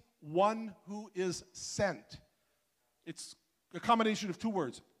means one who is sent. It's a combination of two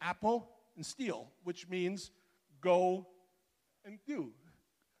words, apo and steel, which means go and do.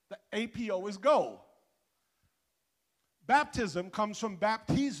 The APO is go. Baptism comes from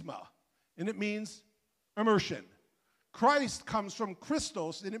baptisma, and it means immersion. Christ comes from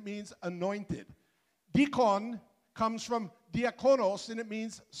Christos, and it means anointed. Deacon comes from diakonos, and it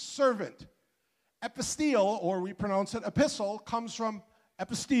means servant. Epistille, or we pronounce it epistle, comes from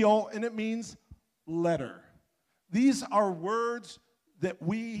epistille, and it means letter. These are words that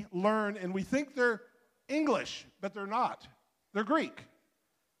we learn, and we think they're English, but they're not. They're Greek.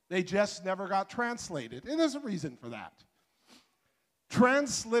 They just never got translated, and there's a reason for that.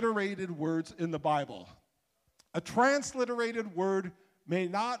 Transliterated words in the Bible. A transliterated word may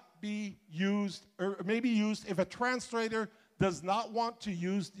not be used, or may be used if a translator does not want to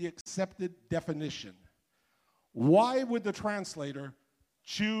use the accepted definition. Why would the translator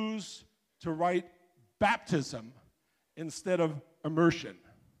choose to write baptism instead of immersion?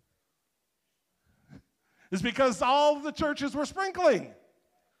 It's because all the churches were sprinkling.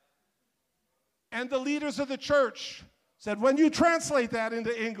 And the leaders of the church said, when you translate that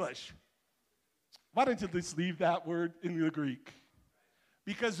into English, why don't you just leave that word in the Greek?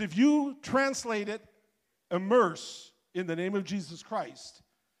 Because if you translate it, immerse, in the name of Jesus Christ,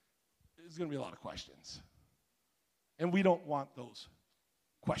 there's going to be a lot of questions. And we don't want those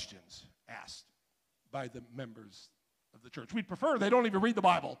questions asked by the members of the church. We'd prefer they don't even read the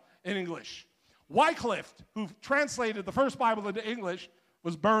Bible in English. Wycliffe, who translated the first Bible into English,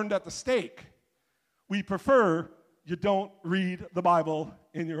 was burned at the stake. We prefer you don't read the Bible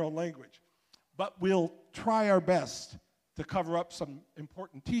in your own language. But we'll try our best to cover up some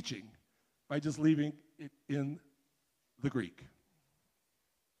important teaching by just leaving it in the Greek.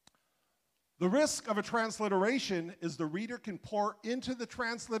 The risk of a transliteration is the reader can pour into the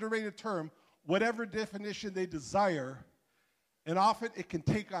transliterated term whatever definition they desire, and often it can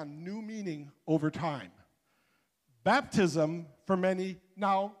take on new meaning over time. Baptism, for many,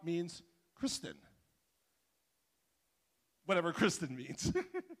 now means Christian. Whatever Christian means.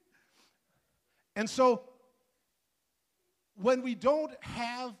 And so, when we don't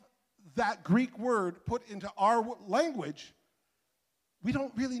have that Greek word put into our language, we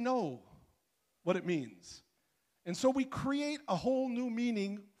don't really know what it means. And so we create a whole new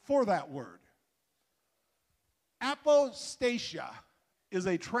meaning for that word. Apostasia is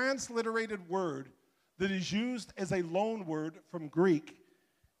a transliterated word that is used as a loan word from Greek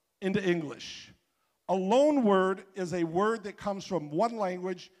into English. A loan word is a word that comes from one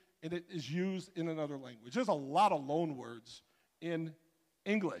language and it is used in another language. There's a lot of loan words in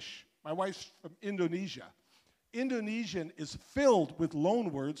English. My wife's from Indonesia. Indonesian is filled with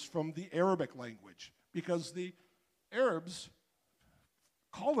loan words from the Arabic language because the Arabs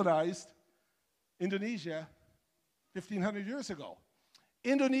colonized Indonesia 1,500 years ago.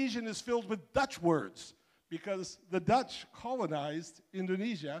 Indonesian is filled with Dutch words because the Dutch colonized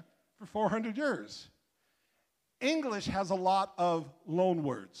Indonesia for 400 years. English has a lot of loan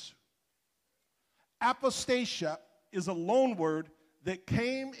words. Apostasia is a loan word that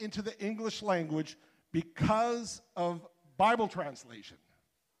came into the English language because of Bible translation.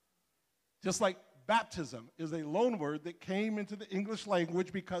 Just like baptism is a loan word that came into the English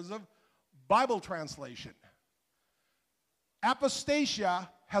language because of Bible translation. Apostasia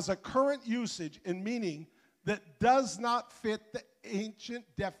has a current usage and meaning that does not fit the ancient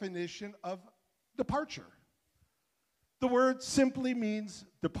definition of departure. The word simply means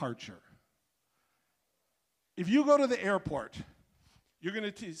departure. If you go to the airport, you're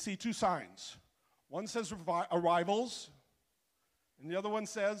going to see two signs. One says arrivals, and the other one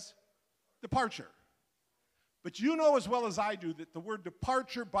says departure. But you know as well as I do that the word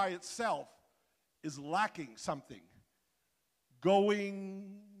departure by itself is lacking something.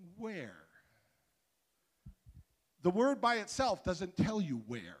 Going where? The word by itself doesn't tell you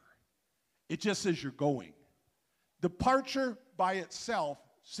where. It just says you're going. Departure by itself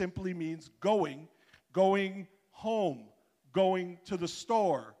simply means going home, going to the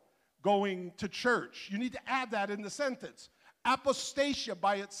store, going to church. You need to add that in the sentence. Apostasia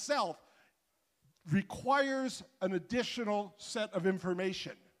by itself requires an additional set of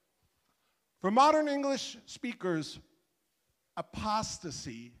information. For modern English speakers,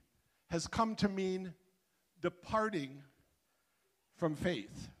 apostasy has come to mean departing from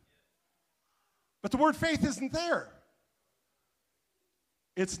faith. But the word faith isn't there.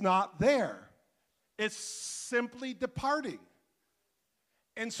 It's not there. It's simply departing.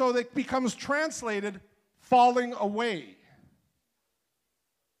 And so it becomes translated falling away.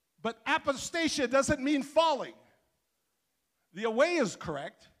 But apostasia doesn't mean falling. The away is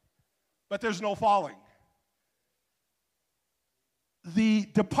correct, but there's no falling. The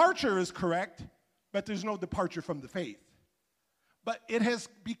departure is correct, but there's no departure from the faith. But it has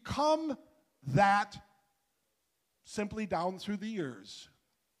become that simply down through the years.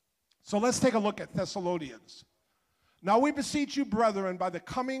 So let's take a look at Thessalonians. Now we beseech you, brethren, by the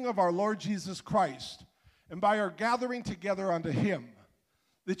coming of our Lord Jesus Christ, and by our gathering together unto him,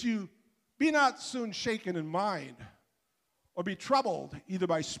 that you be not soon shaken in mind, or be troubled, either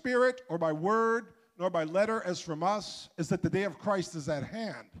by spirit, or by word, nor by letter as from us, as that the day of Christ is at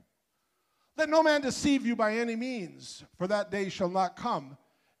hand. Let no man deceive you by any means, for that day shall not come,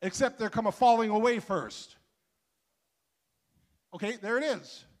 except there come a falling away first. Okay, there it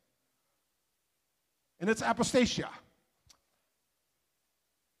is. And it's apostasia.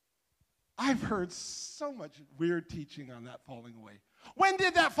 I've heard so much weird teaching on that falling away. When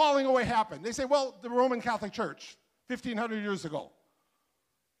did that falling away happen? They say, well, the Roman Catholic Church, 1,500 years ago.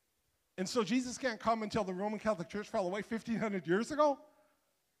 And so Jesus can't come until the Roman Catholic Church fell away 1,500 years ago?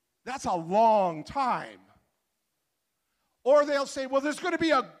 That's a long time. Or they'll say, well, there's going to be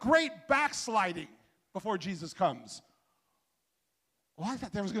a great backsliding before Jesus comes. Well, I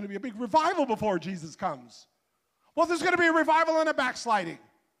thought there was going to be a big revival before Jesus comes. Well, there's going to be a revival and a backsliding.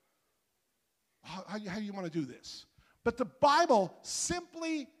 How do you want to do this? But the Bible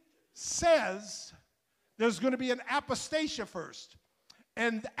simply says there's going to be an apostasia first.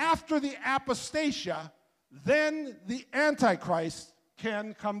 And after the apostasia, then the Antichrist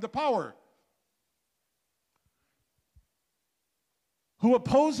can come to power. Who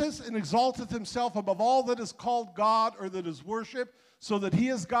opposes and exalteth himself above all that is called God or that is worshipped, so that he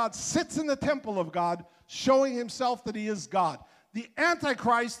is God, sits in the temple of God, showing himself that he is God. The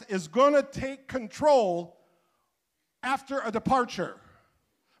Antichrist is going to take control after a departure.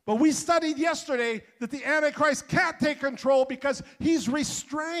 But we studied yesterday that the Antichrist can't take control because he's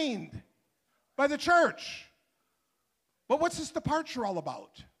restrained by the church. But what's this departure all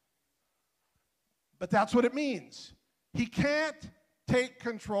about? But that's what it means. He can't take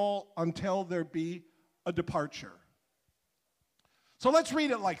control until there be a departure. So let's read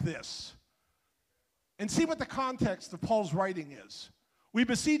it like this and see what the context of Paul's writing is. We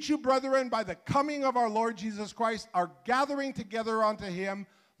beseech you, brethren, by the coming of our Lord Jesus Christ, our gathering together unto him,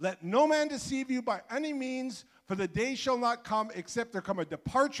 let no man deceive you by any means, for the day shall not come except there come a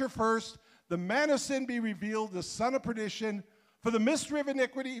departure first, the man of sin be revealed, the son of perdition. For the mystery of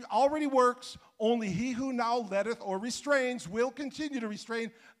iniquity already works, only he who now letteth or restrains will continue to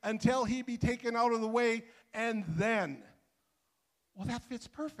restrain until he be taken out of the way, and then. Well, that fits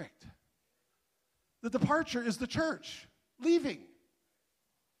perfect. The departure is the church leaving.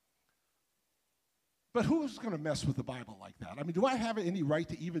 But who's going to mess with the Bible like that? I mean, do I have any right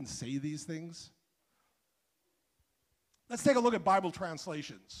to even say these things? Let's take a look at Bible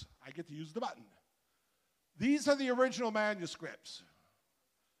translations. I get to use the button. These are the original manuscripts.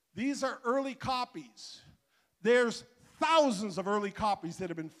 These are early copies. There's thousands of early copies that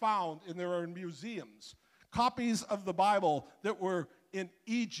have been found, and there are in museums. Copies of the Bible that were in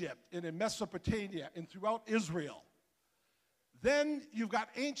Egypt and in Mesopotamia and throughout Israel. Then you've got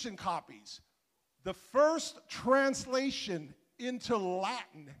ancient copies. The first translation into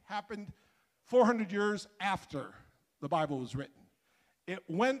Latin happened 400 years after the Bible was written. It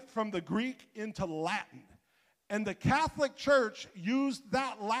went from the Greek into Latin. And the Catholic Church used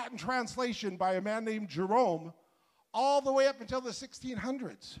that Latin translation by a man named Jerome all the way up until the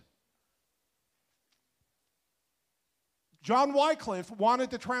 1600s. John Wycliffe wanted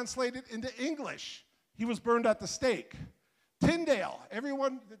to translate it into English. he was burned at the stake. Tyndale,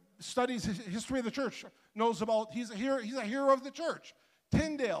 everyone that studies history of the church knows about, he's a hero of the church.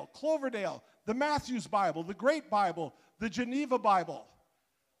 Tyndale, Cloverdale, the Matthew's Bible, the Great Bible, the Geneva Bible.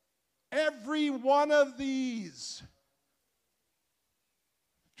 Every one of these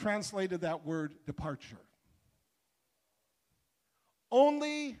translated that word departure.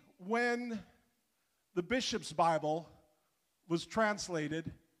 Only when the Bishop's Bible was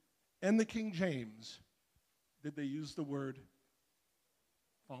translated in the King James did they use the word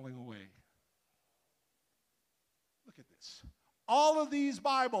falling away. Look at this. All of these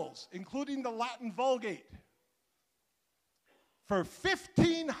Bibles, including the Latin Vulgate, for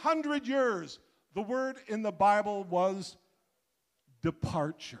 1,500 years, the word in the Bible was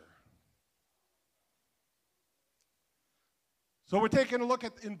departure. So we're taking a look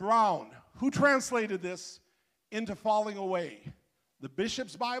at, in Brown, who translated this into falling away? The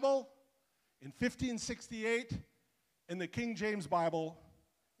Bishop's Bible in 1568 and the King James Bible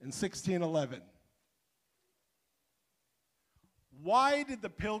in 1611. Why did the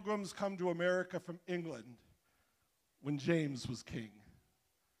Pilgrims come to America from England when James was king?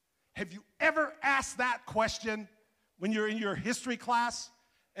 Have you ever asked that question when you're in your history class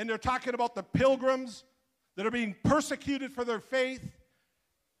and they're talking about the Pilgrims that are being persecuted for their faith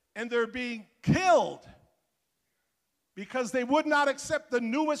and they're being killed because they would not accept the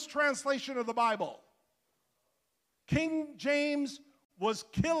newest translation of the Bible? King James was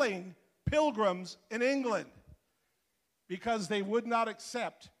killing pilgrims in England because they would not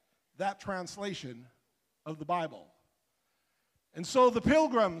accept that translation of the Bible. And so the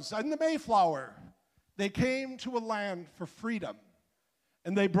Pilgrims and the Mayflower, they came to a land for freedom,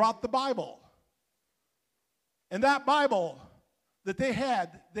 and they brought the Bible. And that Bible that they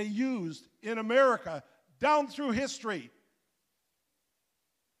had, they used in America down through history.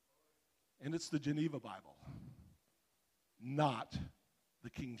 And it's the Geneva Bible, not the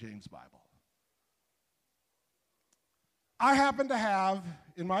King James Bible. I happen to have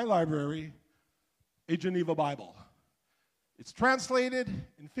in my library a Geneva Bible. It's translated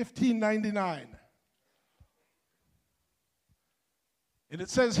in 1599. And it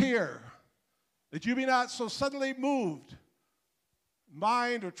says here that you be not so suddenly moved,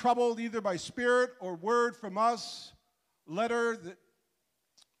 mind or troubled either by spirit or word from us, letter that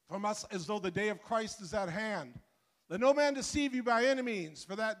from us as though the day of Christ is at hand. Let no man deceive you by any means,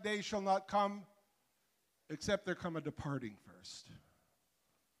 for that day shall not come except there come a departing first.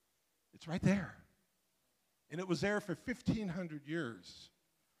 It's right there. And it was there for 1,500 years.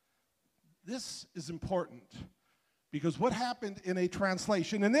 This is important because what happened in a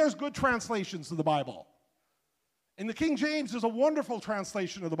translation, and there's good translations of the Bible. And the King James is a wonderful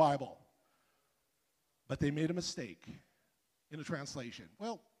translation of the Bible. But they made a mistake in a translation.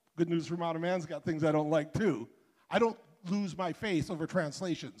 Well, good news for Mountain Man's got things I don't like too. I don't lose my faith over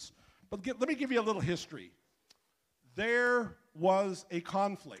translations. But let me give you a little history. There was a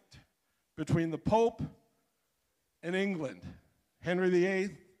conflict between the Pope and England, Henry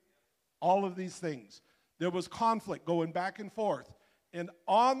VIII, all of these things. There was conflict going back and forth. And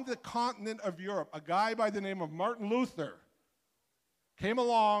on the continent of Europe, a guy by the name of Martin Luther came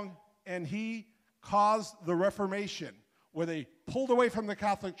along and he caused the Reformation, where they pulled away from the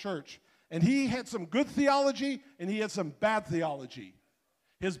Catholic Church. And he had some good theology and he had some bad theology.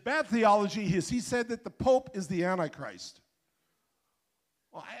 His bad theology is he said that the Pope is the Antichrist.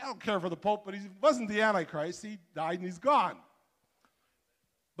 Well, I don't care for the Pope, but he wasn't the Antichrist. He died and he's gone.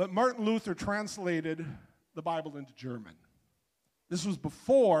 But Martin Luther translated the Bible into German. This was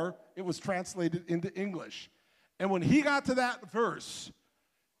before it was translated into English. And when he got to that verse,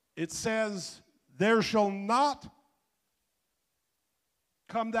 it says, there shall not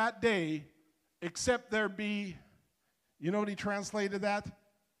come that day except there be, you know what he translated that?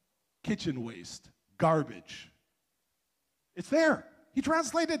 Kitchen waste, garbage. It's there. He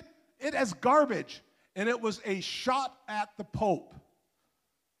translated it as garbage, and it was a shot at the Pope.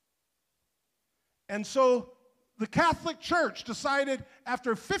 And so the Catholic Church decided after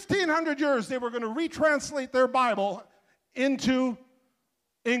 1,500 years they were going to retranslate their Bible into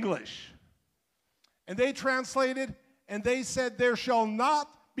English. And they translated, and they said, there shall not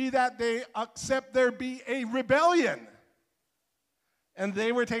be that day except there be a rebellion. And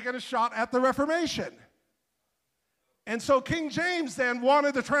they were taking a shot at the Reformation. And so King James then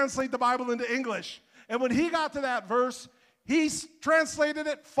wanted to translate the Bible into English. And when he got to that verse, he translated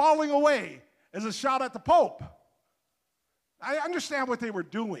it falling away as a shot at the Pope. I understand what they were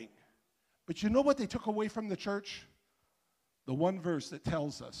doing. But you know what they took away from the church? The one verse that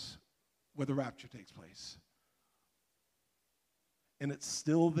tells us where the rapture takes place. and it's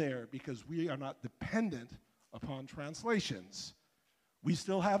still there because we are not dependent upon translations. We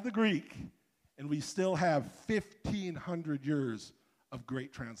still have the Greek, and we still have 1,500 years of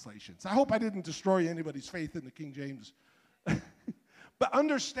great translations. I hope I didn't destroy anybody's faith in the King James. But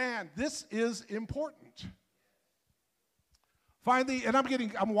understand, this is important. Finally, and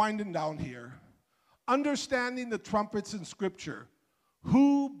I'm winding down here. Understanding the trumpets in Scripture.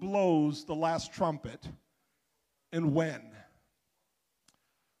 Who blows the last trumpet and when?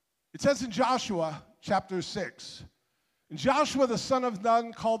 It says in Joshua chapter 6, and Joshua the son of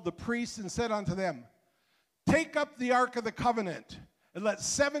Nun called the priests and said unto them, take up the ark of the covenant, and let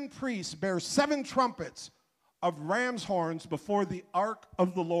 7 priests bear 7 trumpets of ram's horns before the ark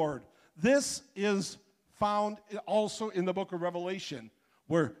of the Lord. This is found also in the book of Revelation,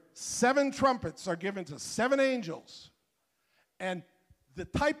 where 7 trumpets are given to 7 angels. And the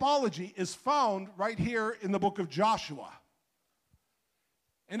typology is found right here in the book of Joshua.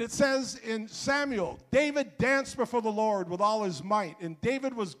 And it says in Samuel, David danced before the Lord with all his might, and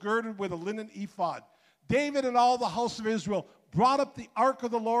David was girded with a linen ephod. David and all the house of Israel brought up the ark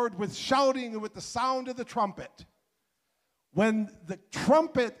of the Lord with shouting and with the sound of the trumpet. When the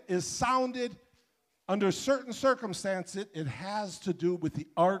trumpet is sounded under certain circumstances, it has to do with the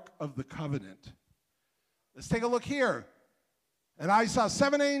ark of the covenant. Let's take a look here. And I saw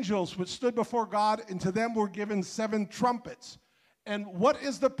 7 angels which stood before God, and to them were given 7 trumpets. And what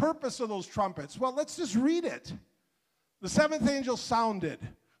is the purpose of those trumpets? Well, let's just read it. The 7th angel sounded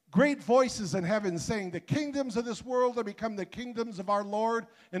great voices in heaven, saying, the kingdoms of this world are become the kingdoms of our Lord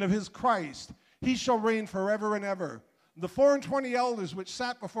and of his Christ. He shall reign forever and ever. The 24 elders which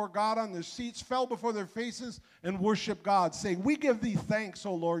sat before God on their seats fell before their faces and worshiped God, saying, we give thee thanks,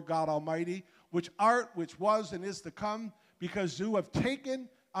 O Lord God Almighty, which art, which was, and is to come, because you have taken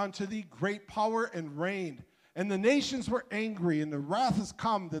unto thee great power and reigned. And the nations were angry, and the wrath is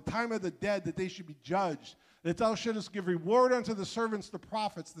come, the time of the dead, that they should be judged, that thou shouldest give reward unto the servants, the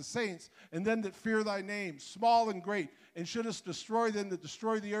prophets, the saints, and them that fear thy name, small and great, and shouldest destroy them that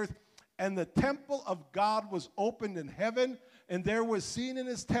destroy the earth. And the temple of God was opened in heaven, and there was seen in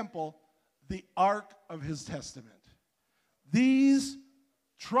his temple the ark of his testament. These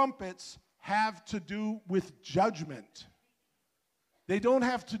trumpets have to do with judgment. They don't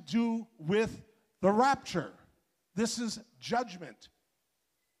have to do with the rapture. This is judgment.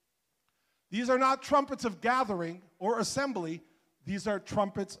 These are not trumpets of gathering or assembly. These are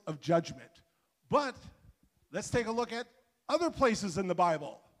trumpets of judgment. But let's take a look at other places in the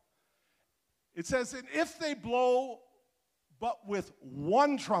Bible. It says, and if they blow but with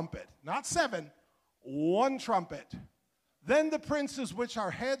 1 trumpet, not 7, 1 trumpet, then the princes which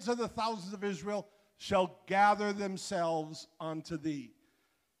are heads of the thousands of Israel shall gather themselves unto thee.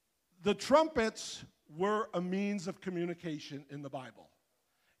 The trumpets were a means of communication in the Bible.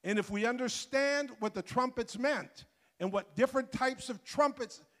 And if we understand what the trumpets meant and what different types of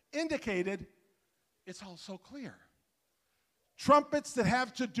trumpets indicated, it's all so clear. Trumpets that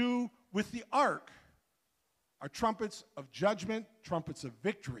have to do with the ark are trumpets of judgment, trumpets of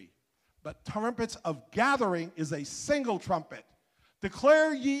victory. But trumpets of gathering is a single trumpet.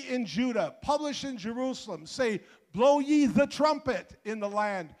 Declare ye in Judah, publish in Jerusalem, say, blow ye the trumpet in the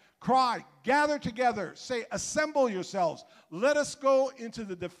land. Cry, gather together, say, assemble yourselves. Let us go into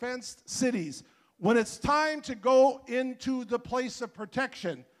the defensed cities. When it's time to go into the place of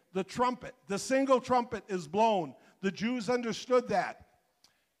protection, the trumpet, the single trumpet is blown. The Jews understood that.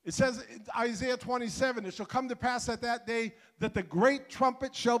 It says in Isaiah 27, it shall come to pass at that day that the great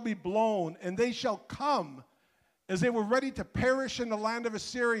trumpet shall be blown, and they shall come as they were ready to perish in the land of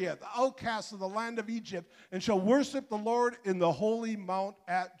Assyria, the outcasts of the land of Egypt, and shall worship the Lord in the holy mount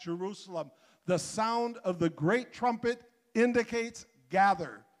at Jerusalem. The sound of the great trumpet indicates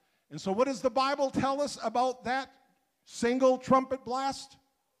gather. And so what does the Bible tell us about that single trumpet blast?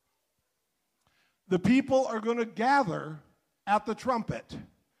 The people are going to gather at the trumpet.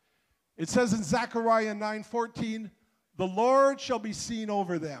 It says in Zechariah 9:14, the Lord shall be seen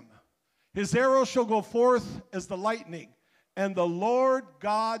over them. His arrow shall go forth as the lightning, and the Lord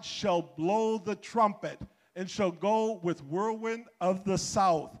God shall blow the trumpet, and shall go with whirlwind of the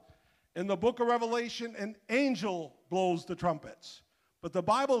south. In the book of Revelation, an angel blows the trumpets. But the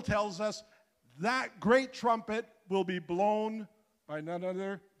Bible tells us that great trumpet will be blown by none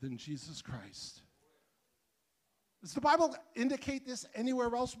other than Jesus Christ. Does the Bible indicate this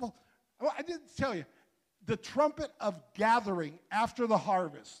anywhere else? Well, I didn't tell you. The trumpet of gathering after the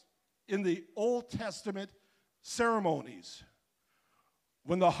harvest in the Old Testament ceremonies.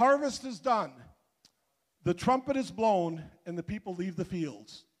 When the harvest is done, the trumpet is blown and the people leave the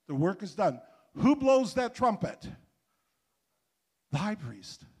fields. The work is done. Who blows that trumpet? The high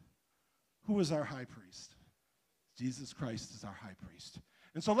priest. Who is our high priest? Jesus Christ is our high priest.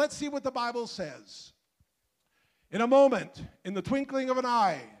 And so let's see what the Bible says. In a moment, in the twinkling of an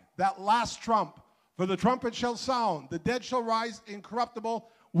eye, that last trump, for the trumpet shall sound, the dead shall rise incorruptible,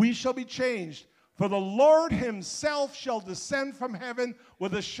 we shall be changed. For the Lord himself shall descend from heaven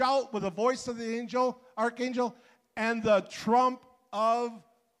with a shout, with the voice of the archangel, and the trump of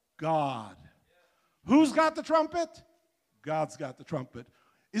God. Who's got the trumpet? God's got the trumpet.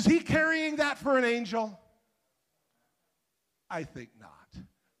 Is he carrying that for an angel? I think not.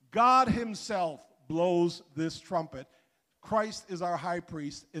 God himself blows this trumpet. Christ is our high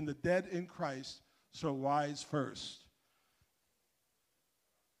priest, and the dead in Christ shall rise first.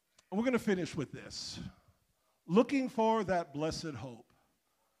 And we're going to finish with this. Looking for that blessed hope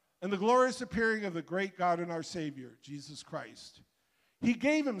and the glorious appearing of the great God and our Savior, Jesus Christ. He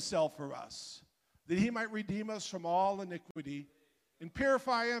gave himself for us, that he might redeem us from all iniquity and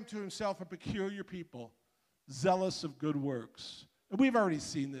purify unto himself a peculiar people, zealous of good works. And we've already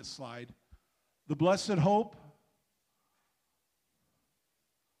seen this slide. The blessed hope,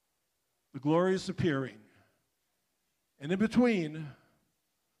 the glorious appearing, and in between,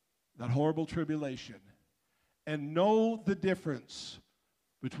 that horrible tribulation. And know the difference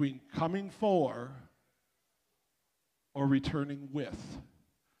between coming for or returning with.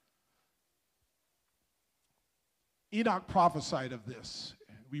 Enoch prophesied of this.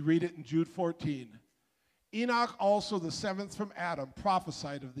 We read it in Jude 14. Enoch also, the seventh from Adam,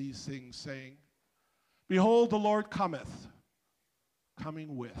 prophesied of these things, saying, Behold, the Lord cometh,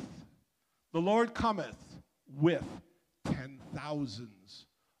 coming with. The Lord cometh with 10,000s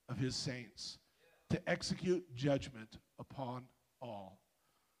of his saints to execute judgment upon all.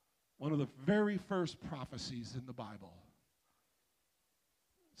 One of the very first prophecies in the Bible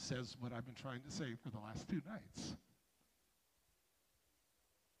says what I've been trying to say for the last 2 nights.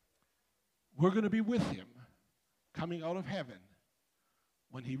 We're going to be with him coming out of heaven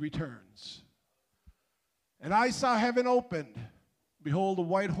when he returns. And I saw heaven opened. Behold, a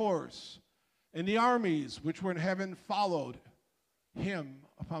white horse. And the armies which were in heaven followed him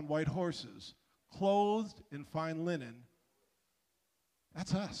upon white horses, clothed in fine linen.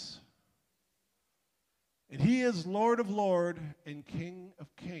 That's us. And he is Lord of lords and King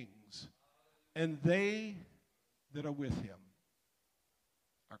of kings. And they that are with him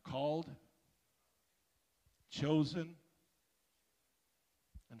are called, chosen,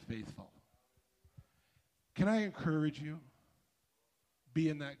 and faithful. Can I encourage you? Be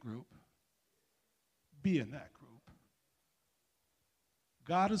in that group. Be in that group.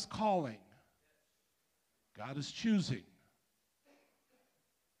 God is calling. God is choosing.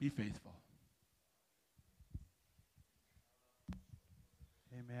 Be faithful.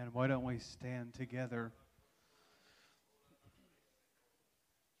 Amen. Why don't we stand together?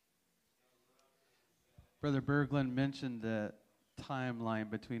 Brother Berglund mentioned the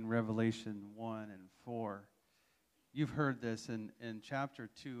timeline between Revelation 1 and 4. You've heard this in chapter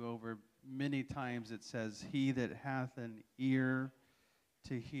 2 over many times. It says, He that hath an ear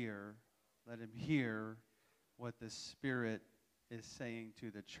to hear, let him hear what the Spirit is saying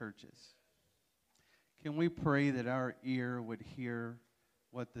to the churches. Can we pray that our ear would hear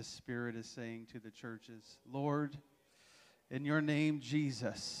what the Spirit is saying to the churches? Lord, in your name,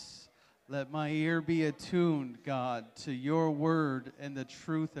 Jesus, let my ear be attuned, God, to your word and the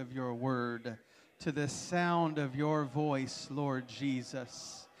truth of your word, to the sound of your voice, Lord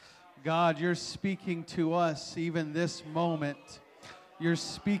Jesus. God, you're speaking to us even this moment. You're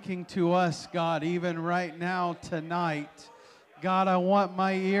speaking to us, God, even right now, tonight. God, I want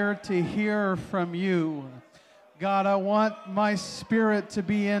my ear to hear from you. God, I want my spirit to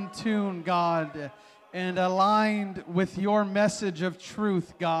be in tune, God, and aligned with your message of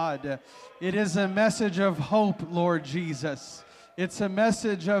truth, God. It is a message of hope, Lord Jesus. It's a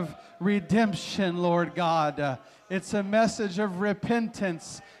message of redemption, Lord God. It's a message of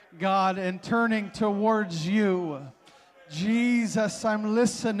repentance, God, and turning towards you. Jesus, I'm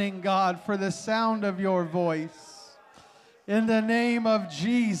listening, God, for the sound of your voice. In the name of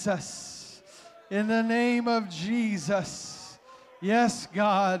Jesus. In the name of Jesus. Yes,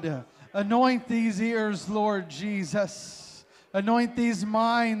 God. Anoint these ears, Lord Jesus. Anoint these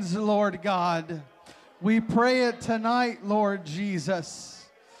minds, Lord God. We pray it tonight, Lord Jesus.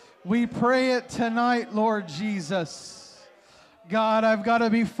 We pray it tonight, Lord Jesus. God, I've got to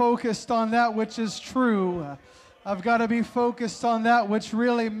be focused on that which is true. I've got to be focused on that which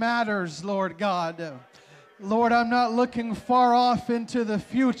really matters, Lord God. Lord, I'm not looking far off into the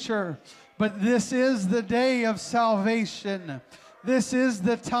future, but this is the day of salvation. This is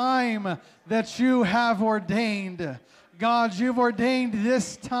the time that you have ordained. God, you've ordained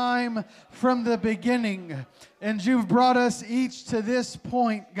this time from the beginning, and you've brought us each to this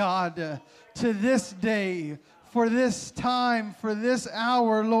point, God, to this day, for this time, for this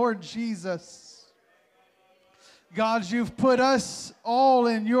hour, Lord Jesus. God, you've put us all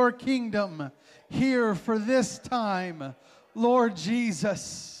in your kingdom here for this time, Lord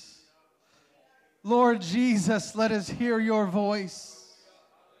Jesus. Lord Jesus, let us hear your voice.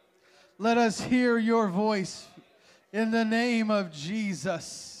 Let us hear your voice in the name of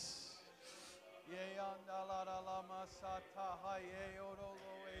Jesus.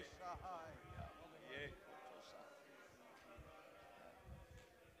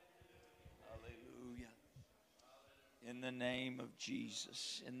 Hallelujah. In the name of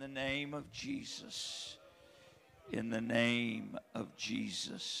Jesus. In the name of Jesus. In the name of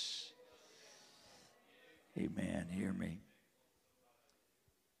Jesus. Amen. Hear me.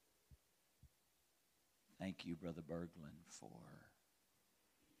 Thank you, Brother Berglund, for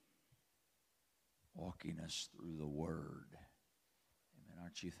walking us through the Word. Amen.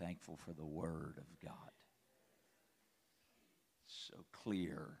 Aren't you thankful for the Word of God? So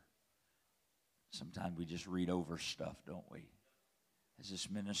clear. Sometimes we just read over stuff, don't we? Has this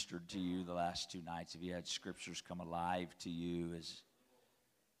ministered to you the last 2 nights? Have you had scriptures come alive to you?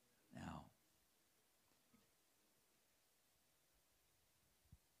 Now,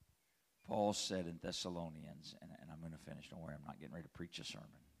 Paul said in Thessalonians, and I'm going to finish, don't worry, I'm not getting ready to preach a sermon.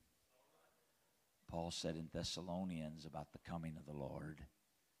 Paul said in Thessalonians about the coming of the Lord,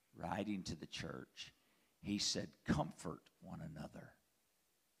 writing to the church, he said, comfort one another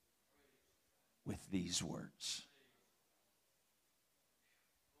with these words.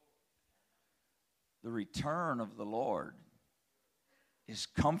 The return of the Lord is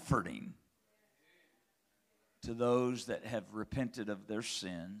comforting to those that have repented of their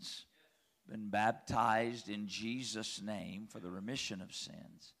sins, been baptized in Jesus' name for the remission of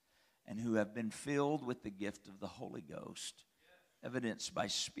sins, and who have been filled with the gift of the Holy Ghost, evidenced by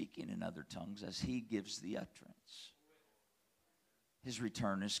speaking in other tongues as he gives the utterance. His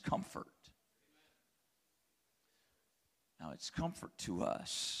return is comfort. Now, it's comfort to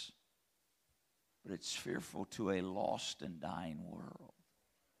us, but it's fearful to a lost and dying world.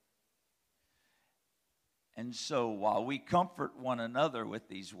 And so while we comfort one another with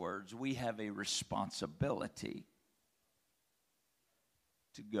these words, we have a responsibility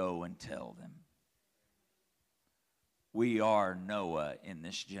to go and tell them. We are Noah in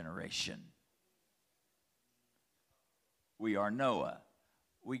this generation. We are Noah.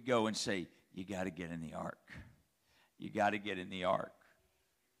 We go and say, you got to get in the ark. You got to get in the ark.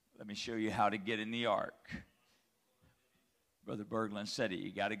 Let me show you how to get in the ark. Brother Berglund said it.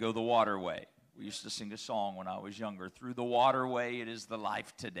 You got to go the waterway. We used to sing a song when I was younger. Through the waterway, it is the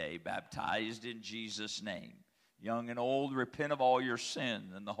life today, baptized in Jesus' name. Young and old, repent of all your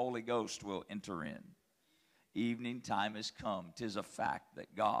sin, and the Holy Ghost will enter in. Evening time has come. 'Tis a fact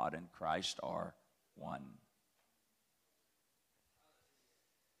that God and Christ are one.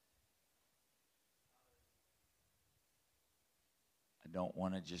 I don't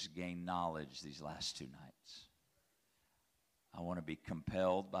want to just gain knowledge these last 2 nights. I want to be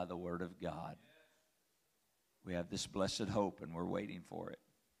compelled by the Word of God. We have this blessed hope, and we're waiting for it.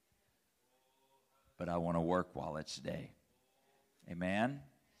 But I want to work while it's day. Amen?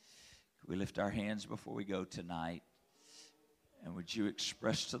 Can we lift our hands before we go tonight? And would you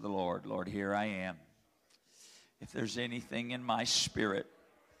express to the Lord, Lord, here I am. If there's anything in my spirit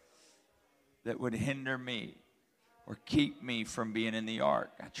that would hinder me or keep me from being in the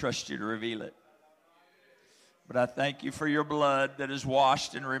ark, I trust you to reveal it. But I thank you for your blood that has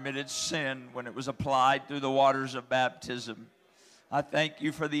washed and remitted sin when it was applied through the waters of baptism. I thank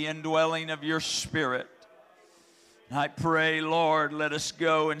you for the indwelling of your Spirit. I pray, Lord, let us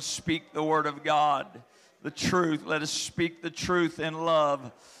go and speak the word of God, the truth. Let us speak the truth in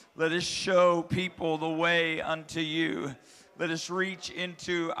love. Let us show people the way unto you. Let us reach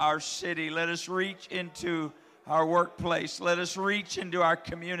into our city. Let us reach into our workplace. Let us reach into our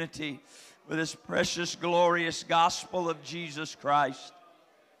community with this precious, glorious gospel of Jesus Christ.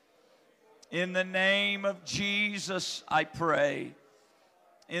 In the name of Jesus, I pray.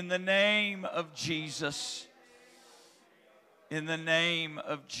 In the name of Jesus. In the name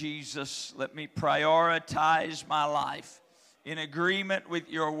of Jesus, let me prioritize my life in agreement with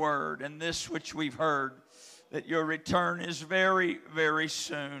your word and this which we've heard, that your return is very, very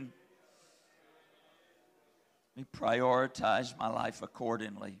soon. Let me prioritize my life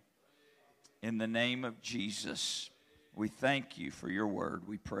accordingly. In the name of Jesus, we thank you for your word.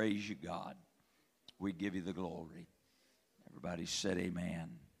 We praise you, God. We give you the glory. Everybody said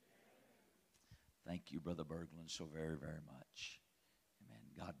amen. Thank you, Brother Berglund, so very, very much. Amen.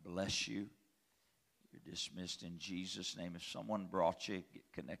 God bless you. You're dismissed in Jesus' name. If someone brought you, get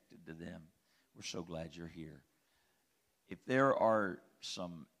connected to them. We're so glad you're here. If there are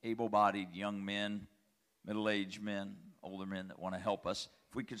some able-bodied young men, middle-aged men, older men that want to help us,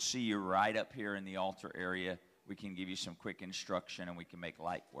 if we could see you right up here in the altar area, we can give you some quick instruction and we can make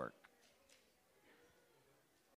light work.